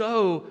if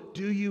so,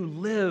 do you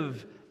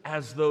live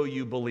as though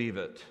you believe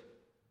it?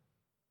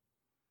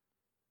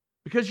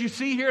 Because you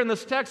see here in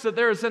this text that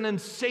there is an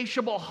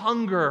insatiable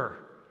hunger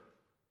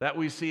that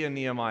we see in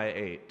Nehemiah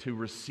 8 to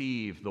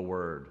receive the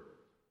Word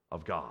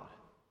of God.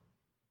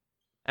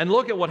 And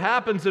look at what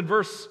happens in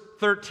verse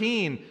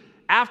 13.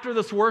 After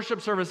this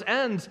worship service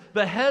ends,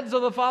 the heads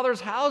of the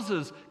fathers'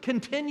 houses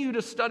continue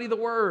to study the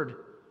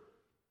Word.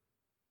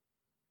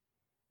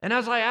 And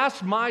as I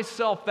asked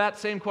myself that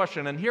same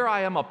question, and here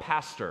I am a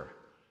pastor.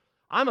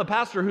 I'm a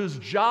pastor whose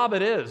job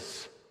it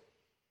is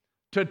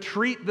to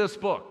treat this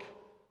book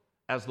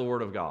as the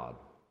Word of God.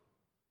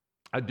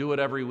 I do it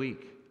every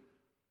week.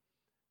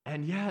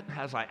 And yet,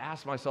 as I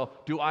ask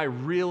myself, do I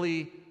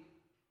really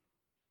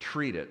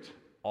treat it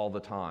all the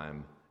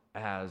time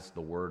as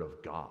the Word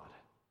of God?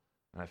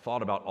 And I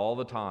thought about all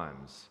the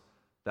times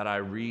that I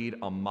read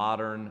a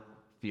modern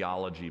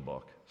theology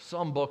book,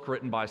 some book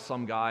written by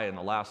some guy in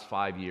the last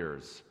 5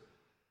 years.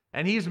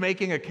 And he's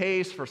making a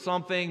case for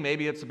something.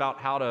 Maybe it's about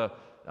how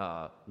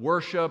to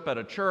worship at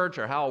a church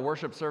or how a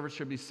worship service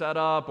should be set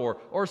up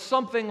or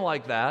something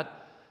like that.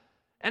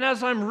 And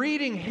as I'm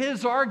reading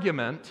his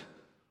argument,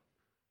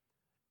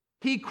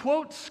 he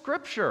quotes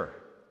Scripture.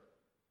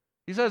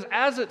 He says,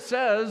 as it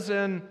says,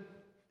 and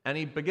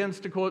he begins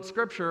to quote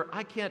Scripture.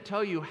 I can't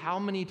tell you how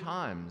many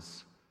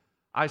times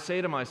I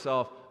say to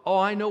myself, oh,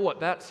 I know what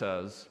that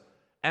says,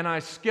 and I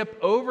skip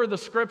over the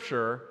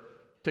Scripture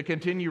to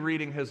continue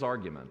reading his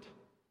argument.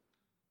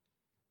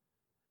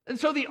 And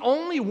so the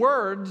only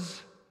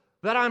words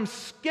that I'm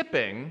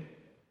skipping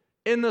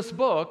in this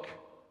book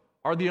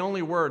are the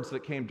only words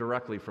that came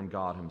directly from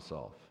God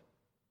himself.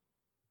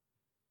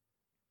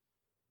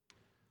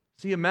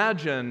 See,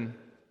 imagine,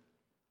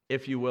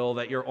 if you will,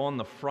 that you're on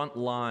the front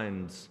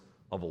lines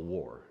of a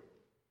war.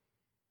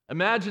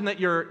 Imagine that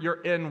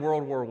you're in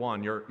World War I.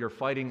 You're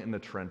fighting in the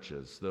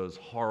trenches, those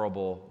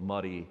horrible,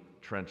 muddy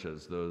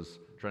trenches, those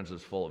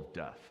trenches full of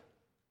death.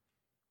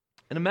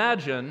 And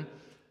imagine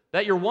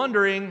that you're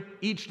wondering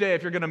each day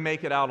if you're going to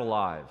make it out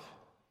alive.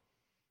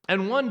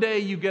 And one day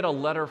you get a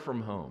letter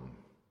from home.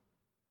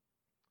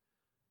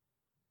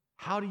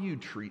 How do you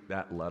treat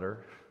that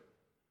letter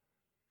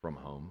from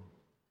home?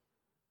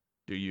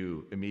 Do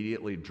you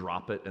immediately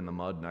drop it in the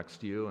mud next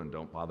to you and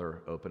don't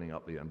bother opening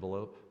up the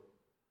envelope?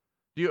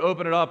 Do you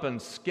open it up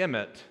and skim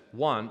it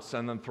once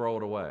and then throw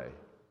it away?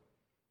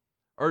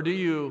 Or do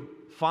you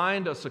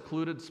find a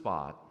secluded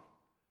spot,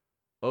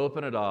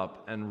 open it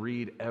up, and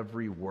read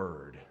every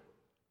word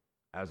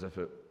as if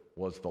it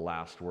was the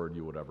last word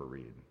you would ever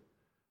read?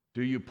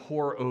 Do you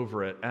pore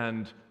over it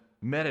and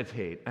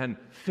meditate and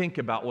think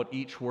about what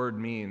each word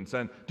means?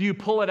 And do you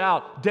pull it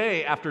out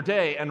day after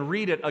day and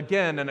read it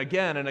again and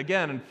again and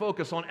again and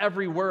focus on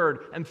every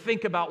word and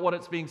think about what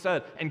it's being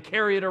said and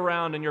carry it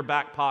around in your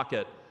back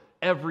pocket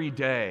every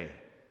day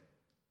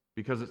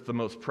because it's the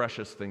most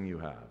precious thing you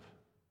have?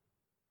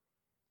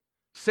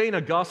 St.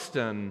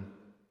 Augustine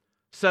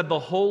said the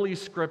Holy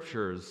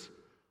Scriptures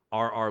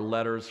are our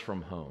letters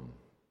from home.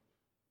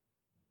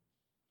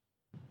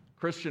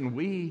 Christian,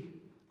 we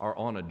are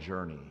on a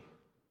journey.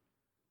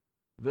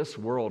 This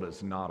world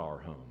is not our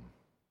home.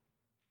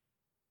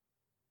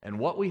 And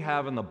what we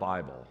have in the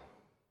Bible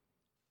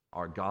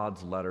are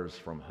God's letters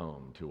from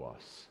home to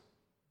us,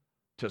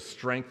 to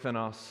strengthen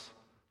us,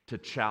 to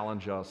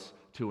challenge us,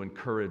 to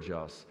encourage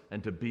us,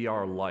 and to be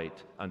our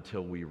light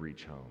until we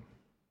reach home.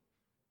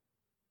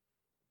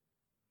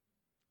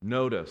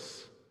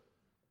 Notice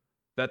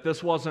that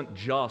this wasn't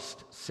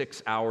just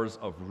 6 hours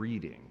of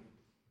reading.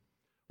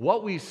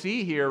 What we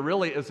see here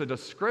really is a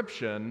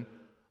description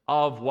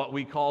of what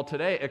we call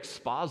today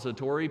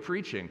expository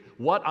preaching.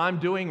 What I'm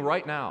doing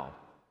right now.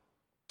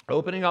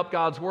 Opening up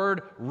God's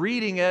Word,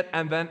 reading it,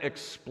 and then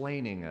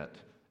explaining it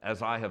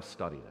as I have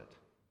studied it.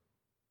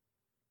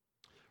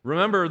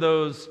 Remember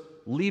those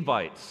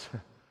Levites.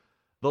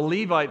 The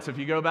Levites, if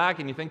you go back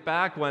and you think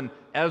back when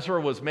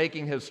Ezra was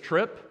making his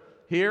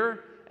trip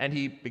here, and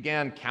he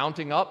began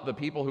counting up the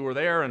people who were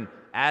there and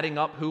adding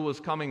up who was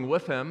coming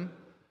with him,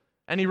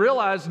 and he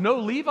realized no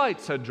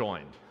Levites had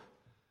joined.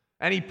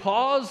 And he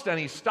paused and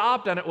he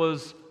stopped, and it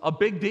was a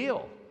big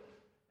deal.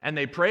 And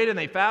they prayed and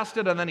they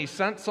fasted, and then he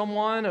sent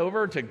someone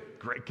over to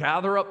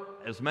gather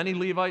up as many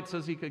Levites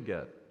as he could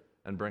get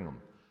and bring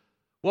them.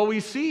 Well, we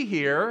see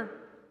here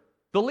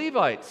the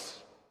Levites.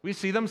 We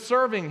see them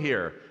serving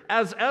here.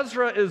 As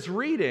Ezra is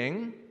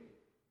reading,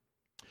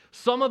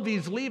 some of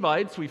these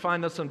Levites, we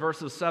find this in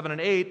verses 7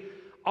 and 8,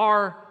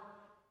 are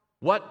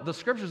what the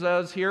scripture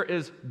says here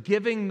is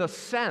giving the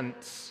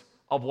sense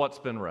of what's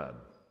been read.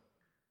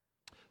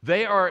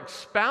 They are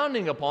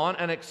expounding upon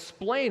and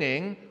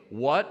explaining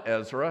what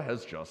Ezra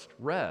has just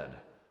read.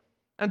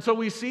 And so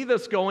we see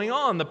this going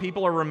on. The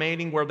people are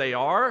remaining where they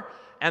are,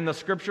 and the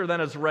scripture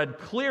then is read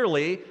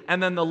clearly,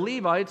 and then the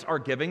Levites are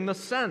giving the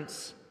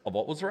sense of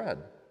what was read.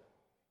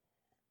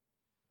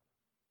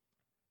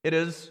 It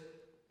is,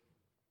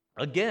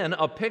 again,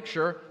 a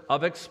picture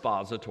of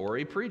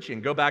expository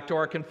preaching. Go back to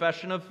our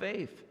confession of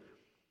faith.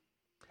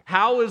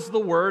 How is the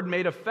word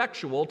made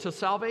effectual to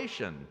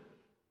salvation?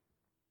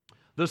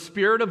 The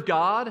Spirit of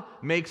God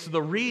makes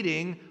the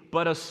reading,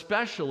 but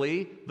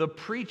especially the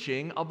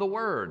preaching of the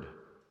word,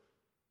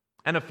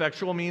 an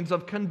effectual means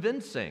of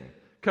convincing,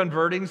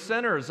 converting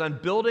sinners,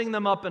 and building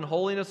them up in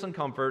holiness and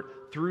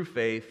comfort through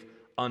faith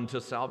unto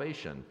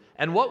salvation.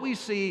 And what we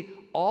see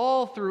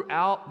all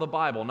throughout the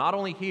Bible, not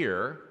only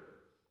here,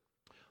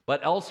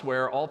 but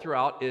elsewhere, all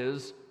throughout,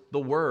 is the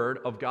word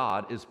of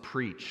God is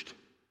preached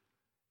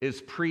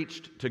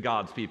to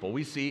God's people.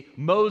 We see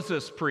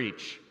Moses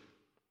preach.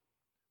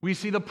 We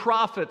see the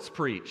prophets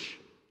preach.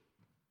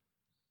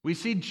 We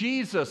see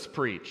Jesus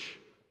preach.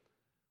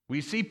 We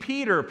see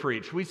Peter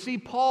preach. We see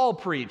Paul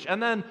preach.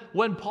 And then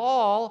when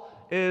Paul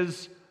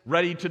is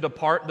ready to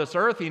depart this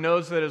earth, he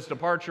knows that his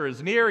departure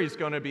is near. He's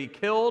going to be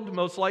killed,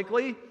 most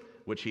likely,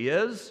 which he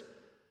is.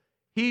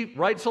 He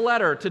writes a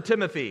letter to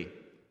Timothy,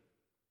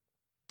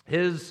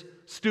 his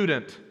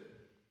student.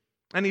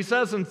 And he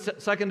says in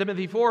 2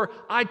 Timothy 4,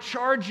 I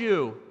charge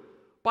you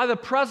by the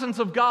presence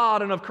of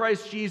God and of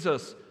Christ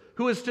Jesus,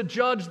 who is to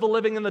judge the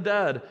living and the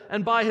dead,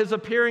 and by his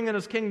appearing in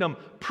his kingdom,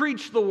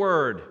 preach the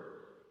word.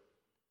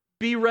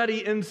 Be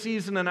ready in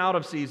season and out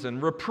of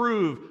season.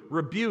 Reprove,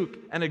 rebuke,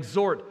 and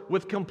exhort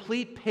with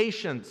complete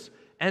patience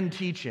and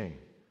teaching.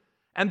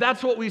 And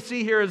that's what we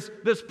see here is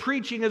this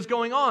preaching is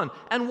going on.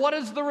 And what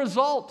is the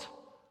result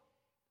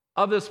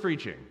of this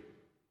preaching?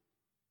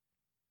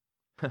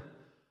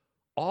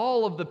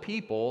 All of the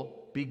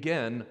people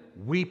begin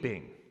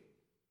weeping.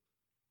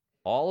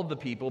 All of the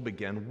people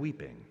begin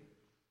weeping.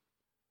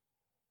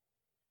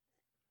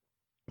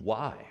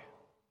 Why?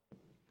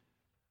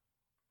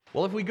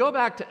 Well, if we go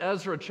back to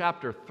Ezra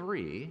chapter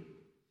 3,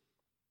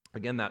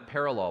 again, that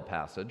parallel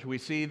passage, we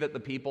see that the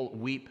people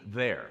weep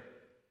there.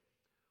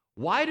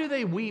 Why do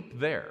they weep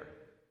there?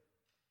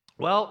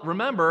 Well,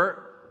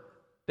 remember,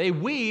 they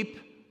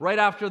weep right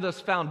after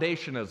this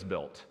foundation is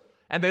built.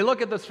 And they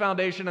look at this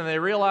foundation and they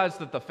realize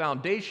that the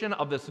foundation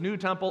of this new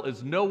temple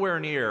is nowhere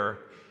near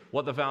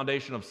what the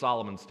foundation of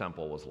Solomon's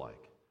temple was like.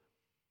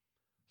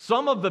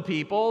 Some of the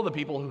people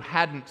who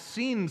hadn't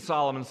seen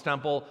Solomon's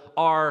temple,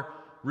 are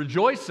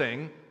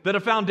rejoicing that a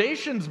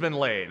foundation's been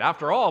laid.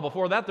 After all,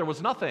 before that there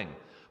was nothing.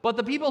 But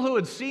the people who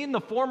had seen the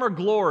former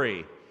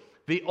glory,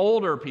 the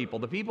older people,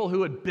 the people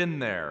who had been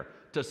there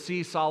to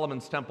see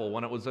Solomon's temple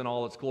when it was in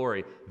all its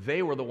glory,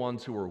 they were the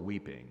ones who were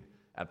weeping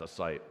at the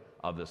sight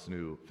of this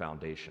new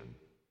foundation.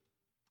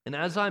 And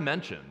as I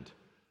mentioned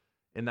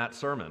in that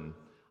sermon,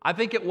 I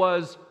think it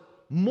was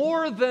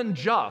more than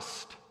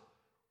just,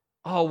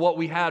 what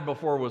we had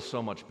before was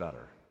so much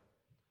better.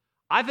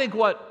 I think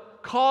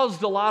what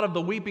caused a lot of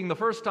the weeping the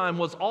first time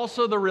was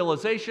also the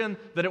realization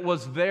that it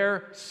was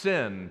their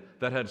sin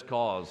that had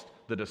caused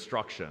the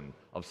destruction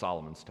of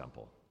Solomon's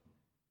temple.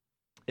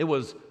 It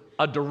was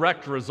a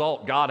direct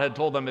result. God had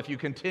told them, if you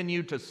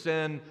continue to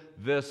sin,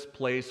 this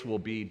place will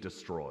be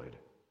destroyed.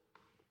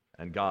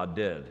 And God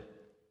did.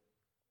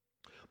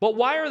 But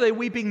why are they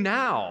weeping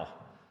now?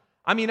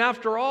 I mean,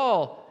 after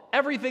all,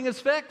 everything is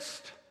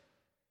fixed,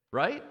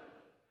 right?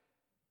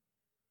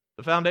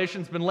 The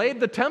foundation's been laid,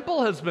 the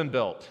temple has been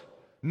built.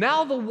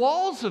 Now the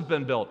walls have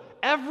been built.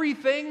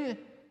 Everything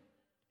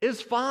is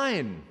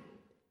fine.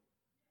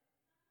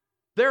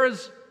 There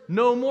is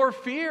no more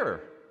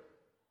fear.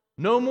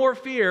 No more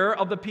fear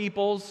of the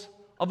peoples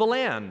of the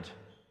land.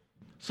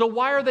 So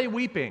why are they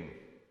weeping?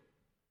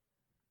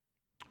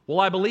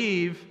 Well, I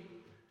believe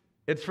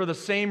it's for the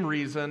same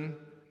reason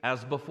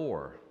as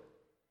before.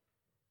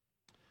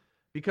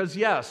 Because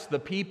yes, the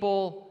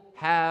people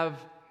have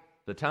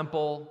the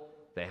temple,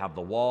 they have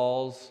the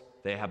walls,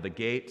 they have the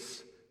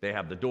gates, they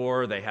have the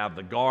door, they have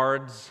the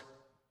guards.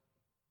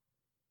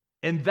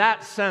 In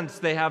that sense,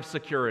 they have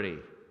security.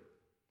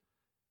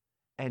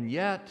 And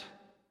yet,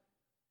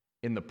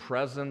 in the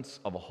presence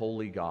of a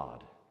holy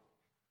God,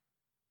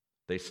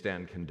 they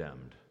stand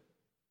condemned.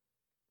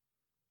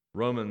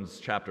 Romans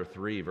chapter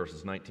 3,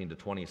 verses 19 to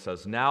 20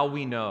 says, Now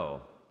we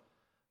know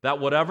that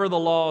whatever the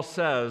law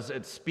says,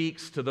 it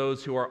speaks to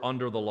those who are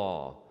under the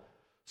law,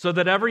 so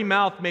that every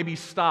mouth may be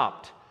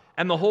stopped,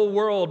 and the whole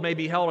world may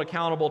be held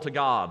accountable to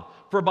God.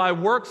 For by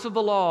works of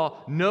the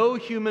law, no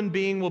human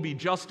being will be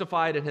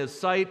justified in his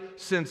sight,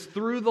 since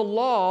through the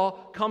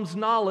law comes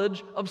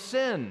knowledge of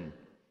sin.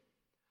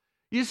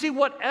 You see,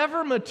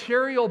 whatever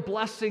material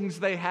blessings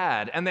they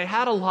had, and they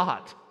had a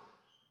lot,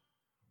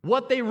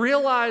 what they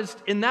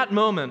realized in that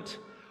moment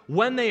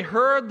when they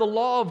heard the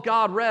law of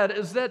God read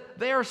is that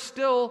they are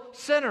still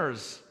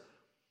sinners.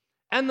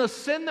 And the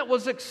sin that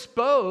was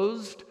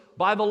exposed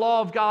by the law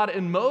of God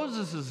in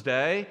Moses'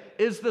 day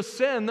is the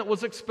sin that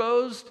was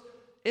exposed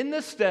in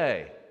this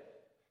day,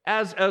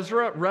 as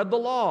Ezra read the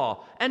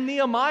law. And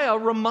Nehemiah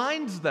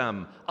reminds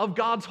them of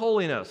God's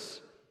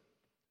holiness.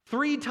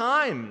 3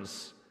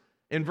 times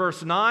in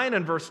verse 9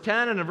 and verse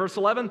 10 and in verse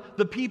 11,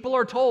 the people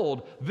are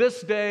told,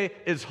 this day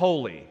is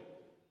holy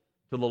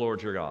to the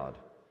Lord your God.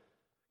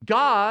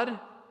 God,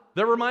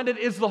 they're reminded,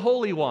 is the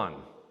Holy One,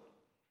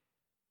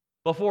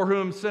 before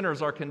whom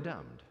sinners are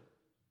condemned.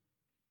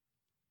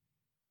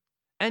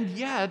 And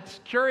yet,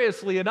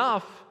 curiously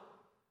enough,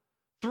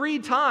 3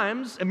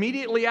 times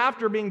immediately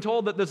after being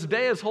told that this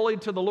day is holy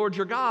to the Lord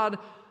your God,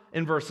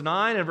 in verse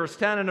 9, in verse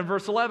 10, and in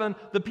verse 11,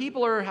 the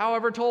people are,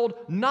 however, told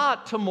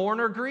not to mourn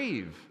or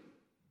grieve,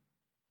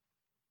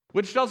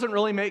 which doesn't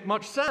really make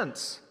much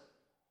sense.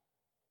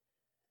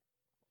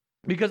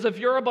 Because if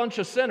you're a bunch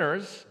of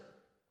sinners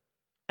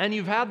and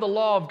you've had the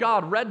law of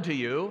God read to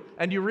you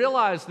and you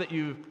realize that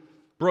you've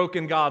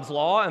broken God's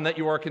law and that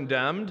you are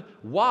condemned,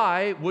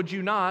 why would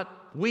you not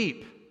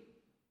weep?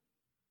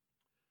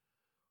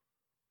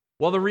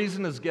 Well, the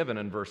reason is given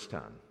in verse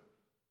 10.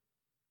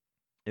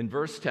 In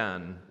verse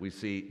 10, we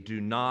see, do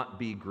not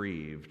be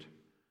grieved,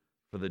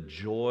 for the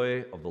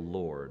joy of the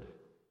Lord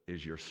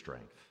is your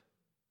strength.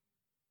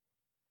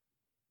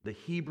 The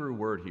Hebrew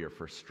word here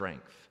for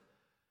strength,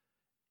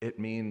 it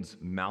means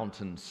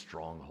mountain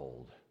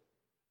stronghold.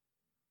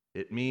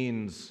 It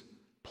means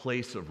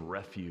place of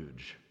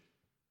refuge.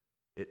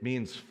 It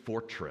means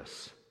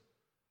fortress.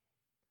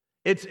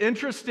 It's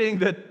interesting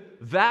that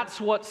that's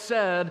what's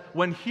said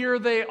when here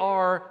they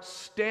are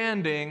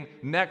standing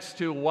next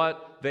to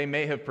what they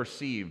may have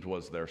perceived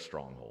was their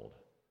stronghold.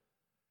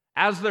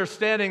 As they're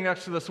standing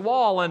next to this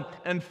wall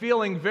and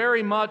feeling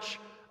very much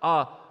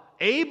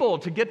able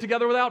to get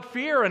together without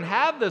fear and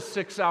have this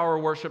 6-hour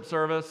worship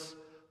service,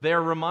 they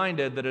are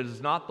reminded that it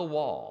is not the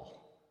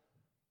wall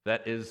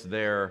that is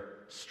their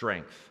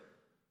strength.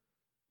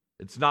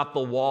 It's not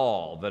the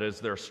wall that is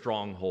their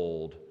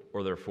stronghold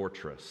or their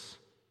fortress.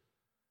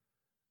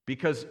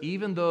 Because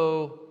even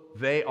though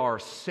they are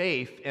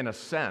safe in a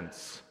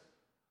sense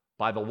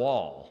by the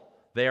wall,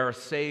 they are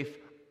safe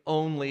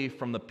only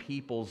from the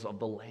peoples of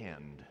the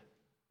land.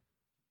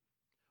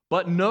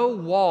 But no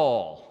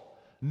wall,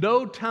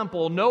 no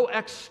temple, no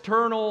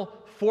external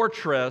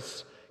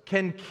fortress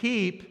can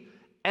keep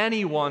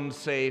anyone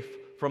safe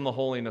from the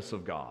holiness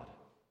of God.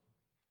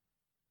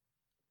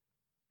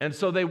 And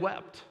so they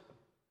wept.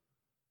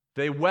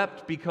 They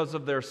wept because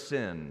of their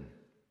sin.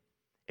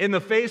 In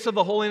the face of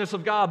the holiness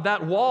of God,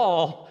 that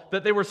wall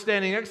that they were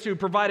standing next to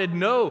provided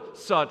no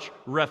such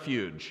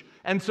refuge.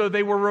 And so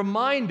they were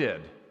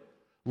reminded,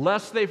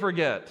 lest they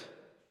forget,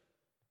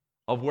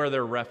 of where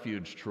their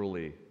refuge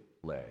truly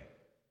lay.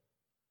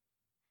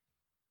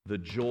 The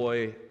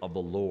joy of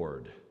the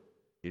Lord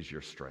is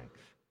your strength.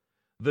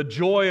 The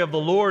joy of the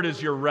Lord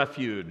is your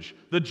refuge.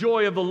 The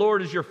joy of the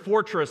Lord is your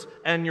fortress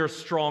and your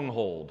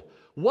stronghold.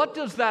 What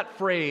does that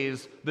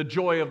phrase, the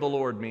joy of the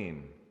Lord,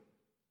 mean?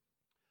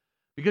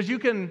 Because you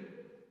can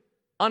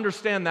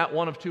understand that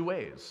one of 2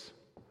 ways.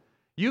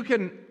 You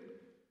can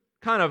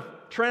kind of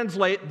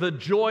translate the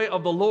joy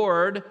of the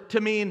Lord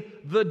to mean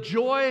the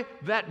joy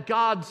that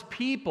God's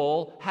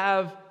people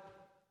have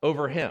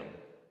over Him.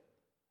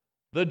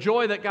 The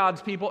joy that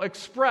God's people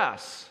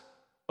express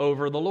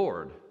over the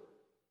Lord.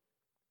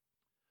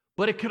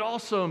 But it could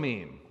also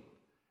mean,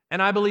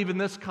 and I believe in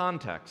this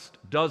context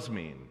does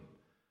mean,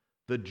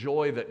 the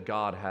joy that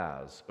God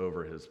has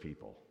over His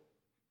people.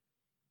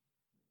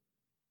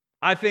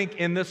 I think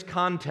in this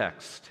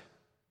context,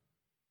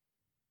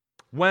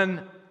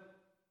 when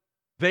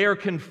they are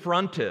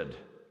confronted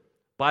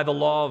by the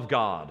law of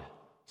God,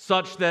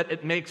 such that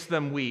it makes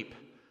them weep,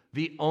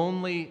 the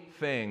only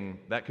thing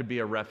that could be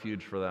a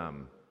refuge for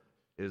them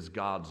is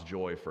God's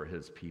joy for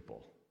His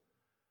people.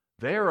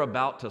 They are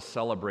about to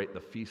celebrate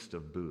the Feast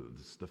of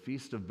Booths. The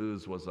Feast of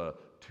Booths was a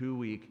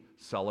 2-week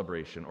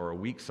celebration, or a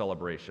week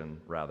celebration,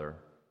 rather,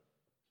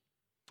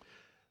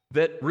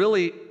 that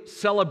really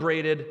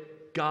celebrated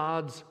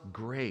God's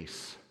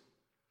grace.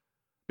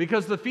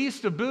 Because the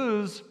Feast of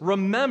Booths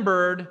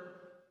remembered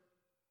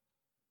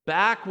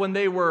back when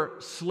they were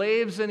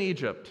slaves in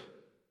Egypt,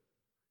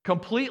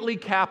 completely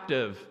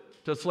captive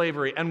to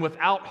slavery and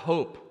without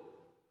hope,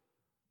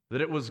 that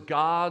it was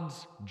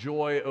God's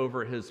joy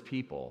over His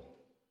people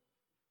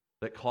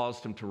that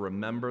caused Him to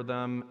remember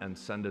them and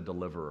send a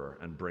deliverer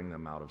and bring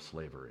them out of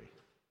slavery.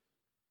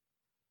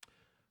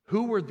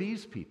 Who were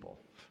these people?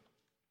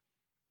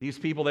 These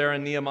people there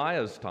in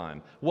Nehemiah's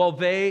time. Well,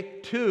 they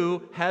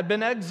too had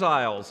been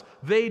exiles.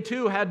 They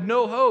too had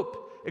no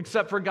hope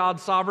except for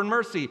God's sovereign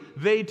mercy.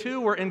 They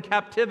too were in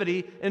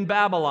captivity in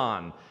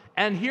Babylon.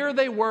 And here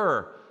they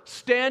were,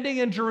 standing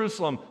in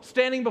Jerusalem,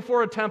 standing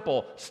before a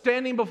temple,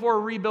 standing before a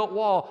rebuilt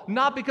wall,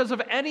 not because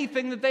of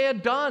anything that they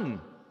had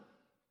done,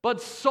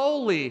 but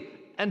solely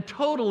and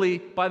totally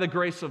by the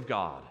grace of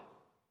God.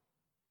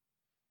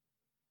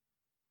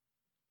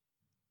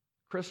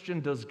 Christian,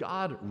 does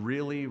God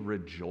really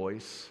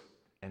rejoice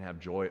and have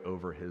joy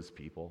over his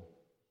people?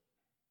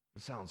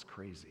 It sounds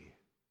crazy.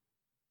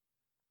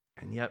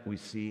 And yet we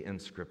see in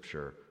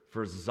Scripture,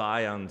 for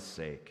Zion's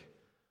sake,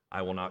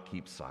 I will not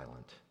keep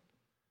silent.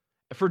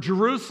 For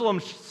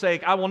Jerusalem's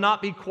sake, I will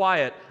not be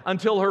quiet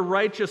until her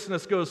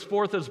righteousness goes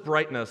forth as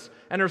brightness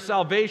and her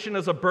salvation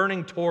as a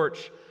burning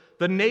torch.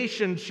 The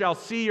nations shall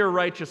see your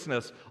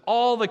righteousness,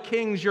 all the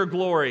kings your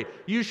glory.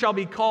 You shall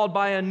be called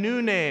by a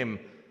new name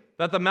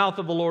that the mouth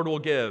of the Lord will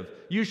give.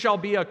 You shall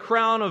be a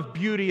crown of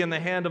beauty in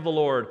the hand of the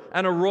Lord,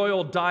 and a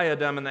royal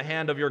diadem in the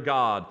hand of your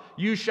God.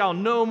 You shall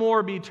no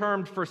more be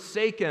termed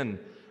forsaken,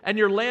 and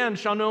your land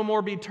shall no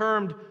more be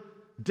termed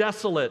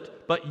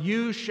desolate, but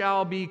you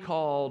shall be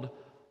called,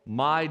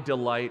 my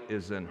delight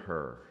is in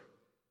her.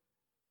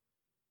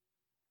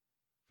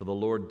 For the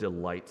Lord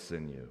delights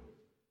in you.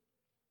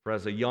 For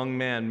as a young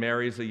man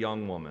marries a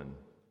young woman,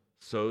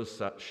 so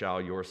shall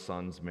your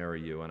sons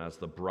marry you, and as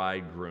the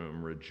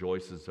bridegroom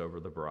rejoices over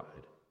the bride,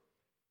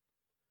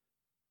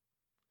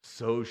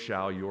 so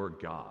shall your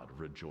God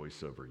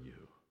rejoice over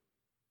you.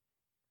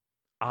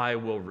 I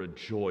will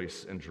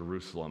rejoice in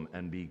Jerusalem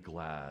and be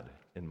glad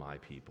in my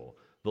people.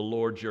 The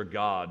Lord your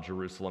God,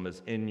 Jerusalem,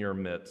 is in your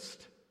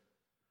midst,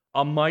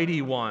 a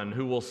mighty one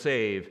who will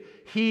save.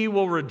 He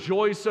will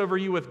rejoice over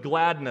you with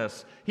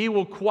gladness. He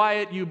will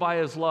quiet you by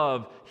his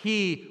love.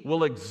 He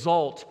will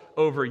exult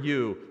over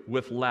you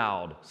with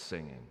loud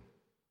singing.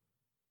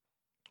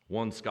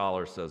 One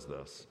scholar says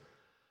this: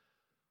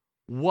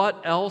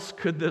 what else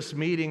could this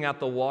meeting at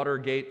the water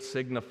gate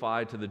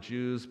signify to the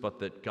Jews but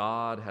that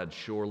God had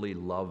surely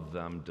loved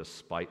them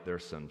despite their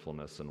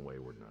sinfulness and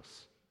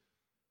waywardness?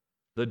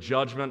 The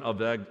judgment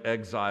of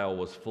exile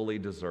was fully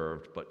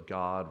deserved, but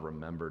God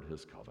remembered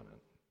his covenant.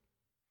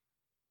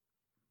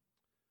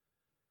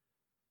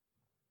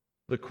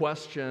 The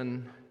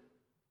question,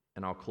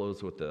 and I'll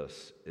close with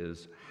this,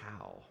 is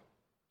how?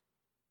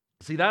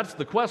 See, that's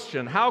the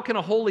question. How can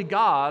a holy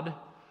God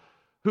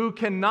who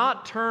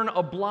cannot turn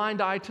a blind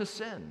eye to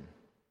sin?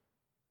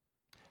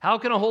 How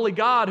can a holy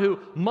God who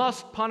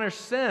must punish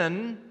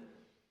sin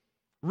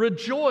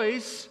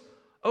rejoice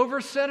over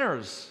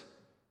sinners?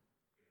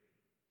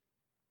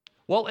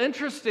 Well,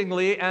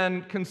 interestingly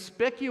and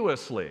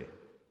conspicuously,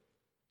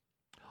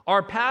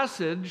 our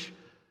passage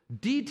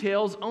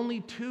details only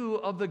two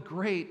of the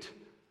great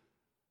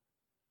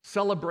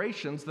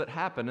celebrations that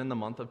happen in the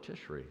month of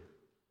Tishri.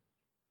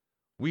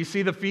 We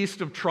see the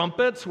Feast of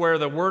Trumpets, where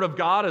the Word of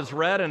God is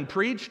read and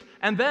preached,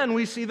 and then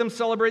we see them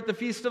celebrate the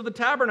Feast of the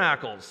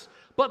Tabernacles.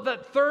 But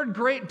that third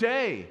great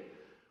day,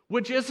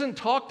 which isn't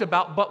talked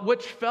about, but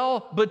which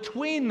fell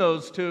between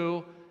those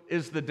two,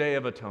 is the Day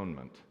of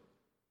Atonement.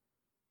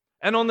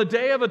 And on the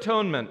Day of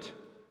Atonement,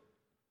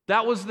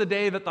 that was the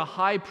day that the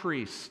high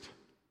priest,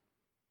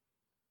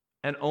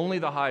 and only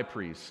the high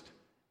priest,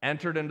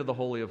 entered into the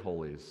Holy of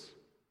Holies.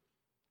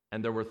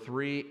 And there were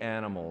 3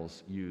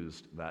 animals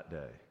used that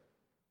day.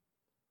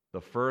 The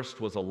first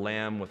was a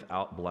lamb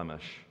without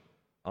blemish,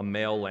 a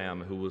male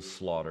lamb who was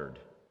slaughtered,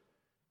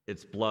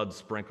 its blood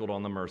sprinkled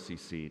on the mercy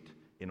seat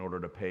in order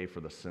to pay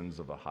for the sins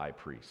of the high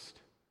priest.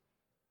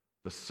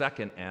 The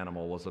second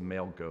animal was a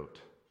male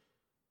goat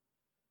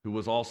who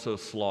was also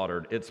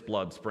slaughtered, its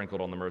blood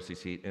sprinkled on the mercy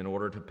seat in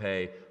order to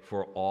pay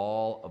for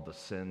all of the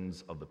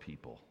sins of the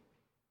people.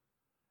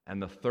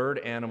 And the third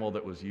animal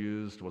that was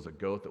used was a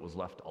goat that was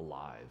left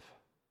alive.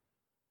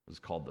 It was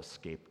called the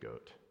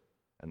scapegoat.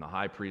 And the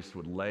high priest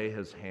would lay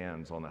his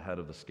hands on the head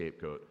of the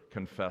scapegoat,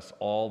 confess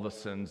all the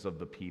sins of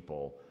the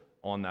people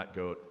on that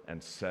goat,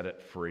 and set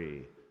it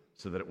free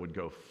so that it would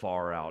go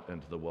far out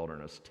into the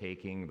wilderness,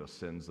 taking the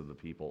sins of the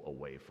people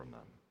away from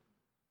them.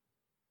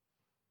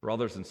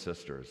 Brothers and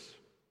sisters,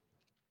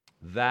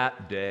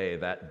 that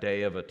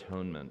day of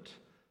atonement,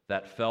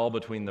 that fell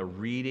between the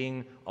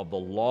reading of the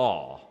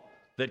law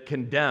that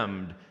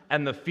condemned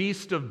and the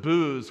Feast of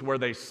Booths where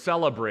they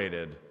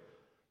celebrated,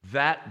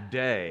 that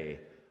day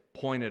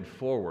pointed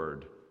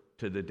forward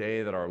to the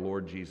day that our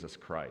Lord Jesus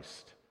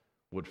Christ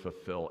would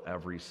fulfill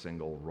every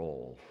single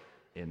role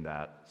in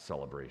that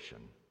celebration.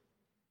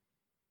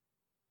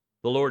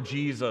 The Lord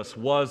Jesus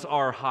was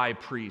our high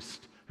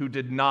priest who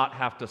did not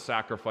have to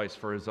sacrifice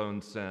for his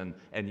own sin,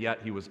 and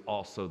yet he was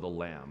also the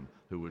lamb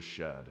who was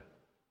shed.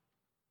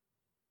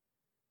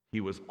 He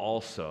was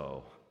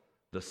also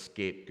the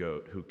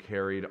scapegoat who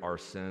carried our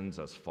sins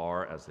as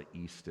far as the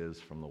east is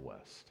from the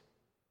west.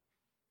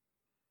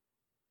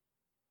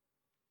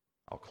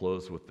 I'll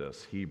close with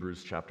this.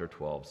 Hebrews chapter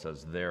 12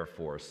 says,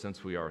 "Therefore,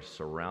 since we are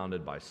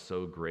surrounded by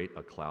so great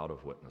a cloud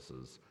of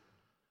witnesses,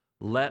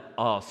 let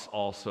us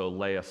also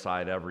lay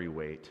aside every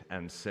weight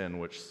and sin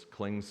which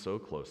clings so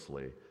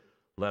closely.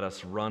 Let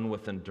us run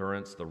with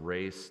endurance the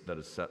race that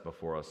is set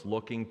before us,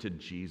 looking to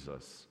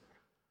Jesus,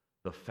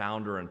 the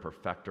founder and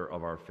perfecter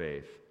of our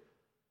faith,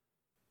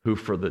 who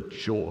for the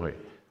joy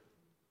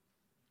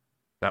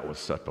that was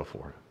set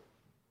before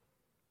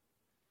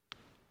him,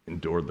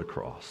 endured the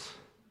cross,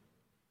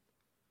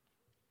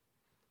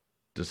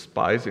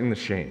 despising the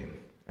shame,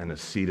 and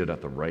is seated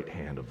at the right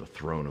hand of the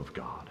throne of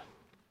God.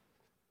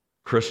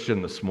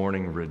 Christian, this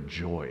morning,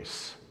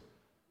 rejoice,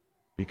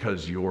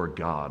 because your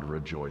God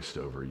rejoiced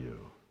over you.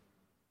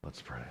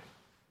 Let's pray.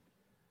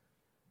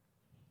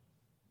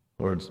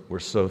 Lord, we're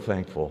so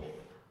thankful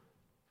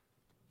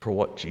for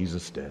what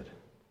Jesus did.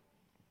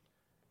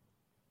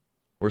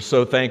 We're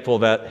so thankful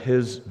that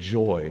his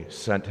joy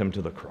sent him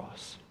to the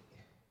cross,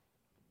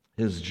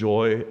 his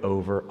joy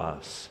over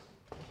us.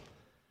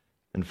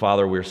 And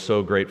Father, we're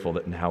so grateful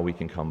that now we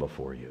can come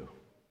before you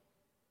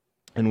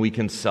and we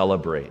can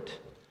celebrate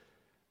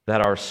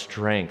that our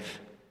strength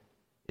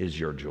is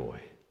your joy.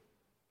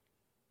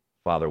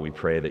 Father, we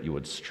pray that you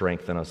would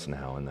strengthen us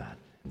now in that.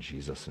 In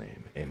Jesus'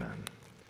 name, amen.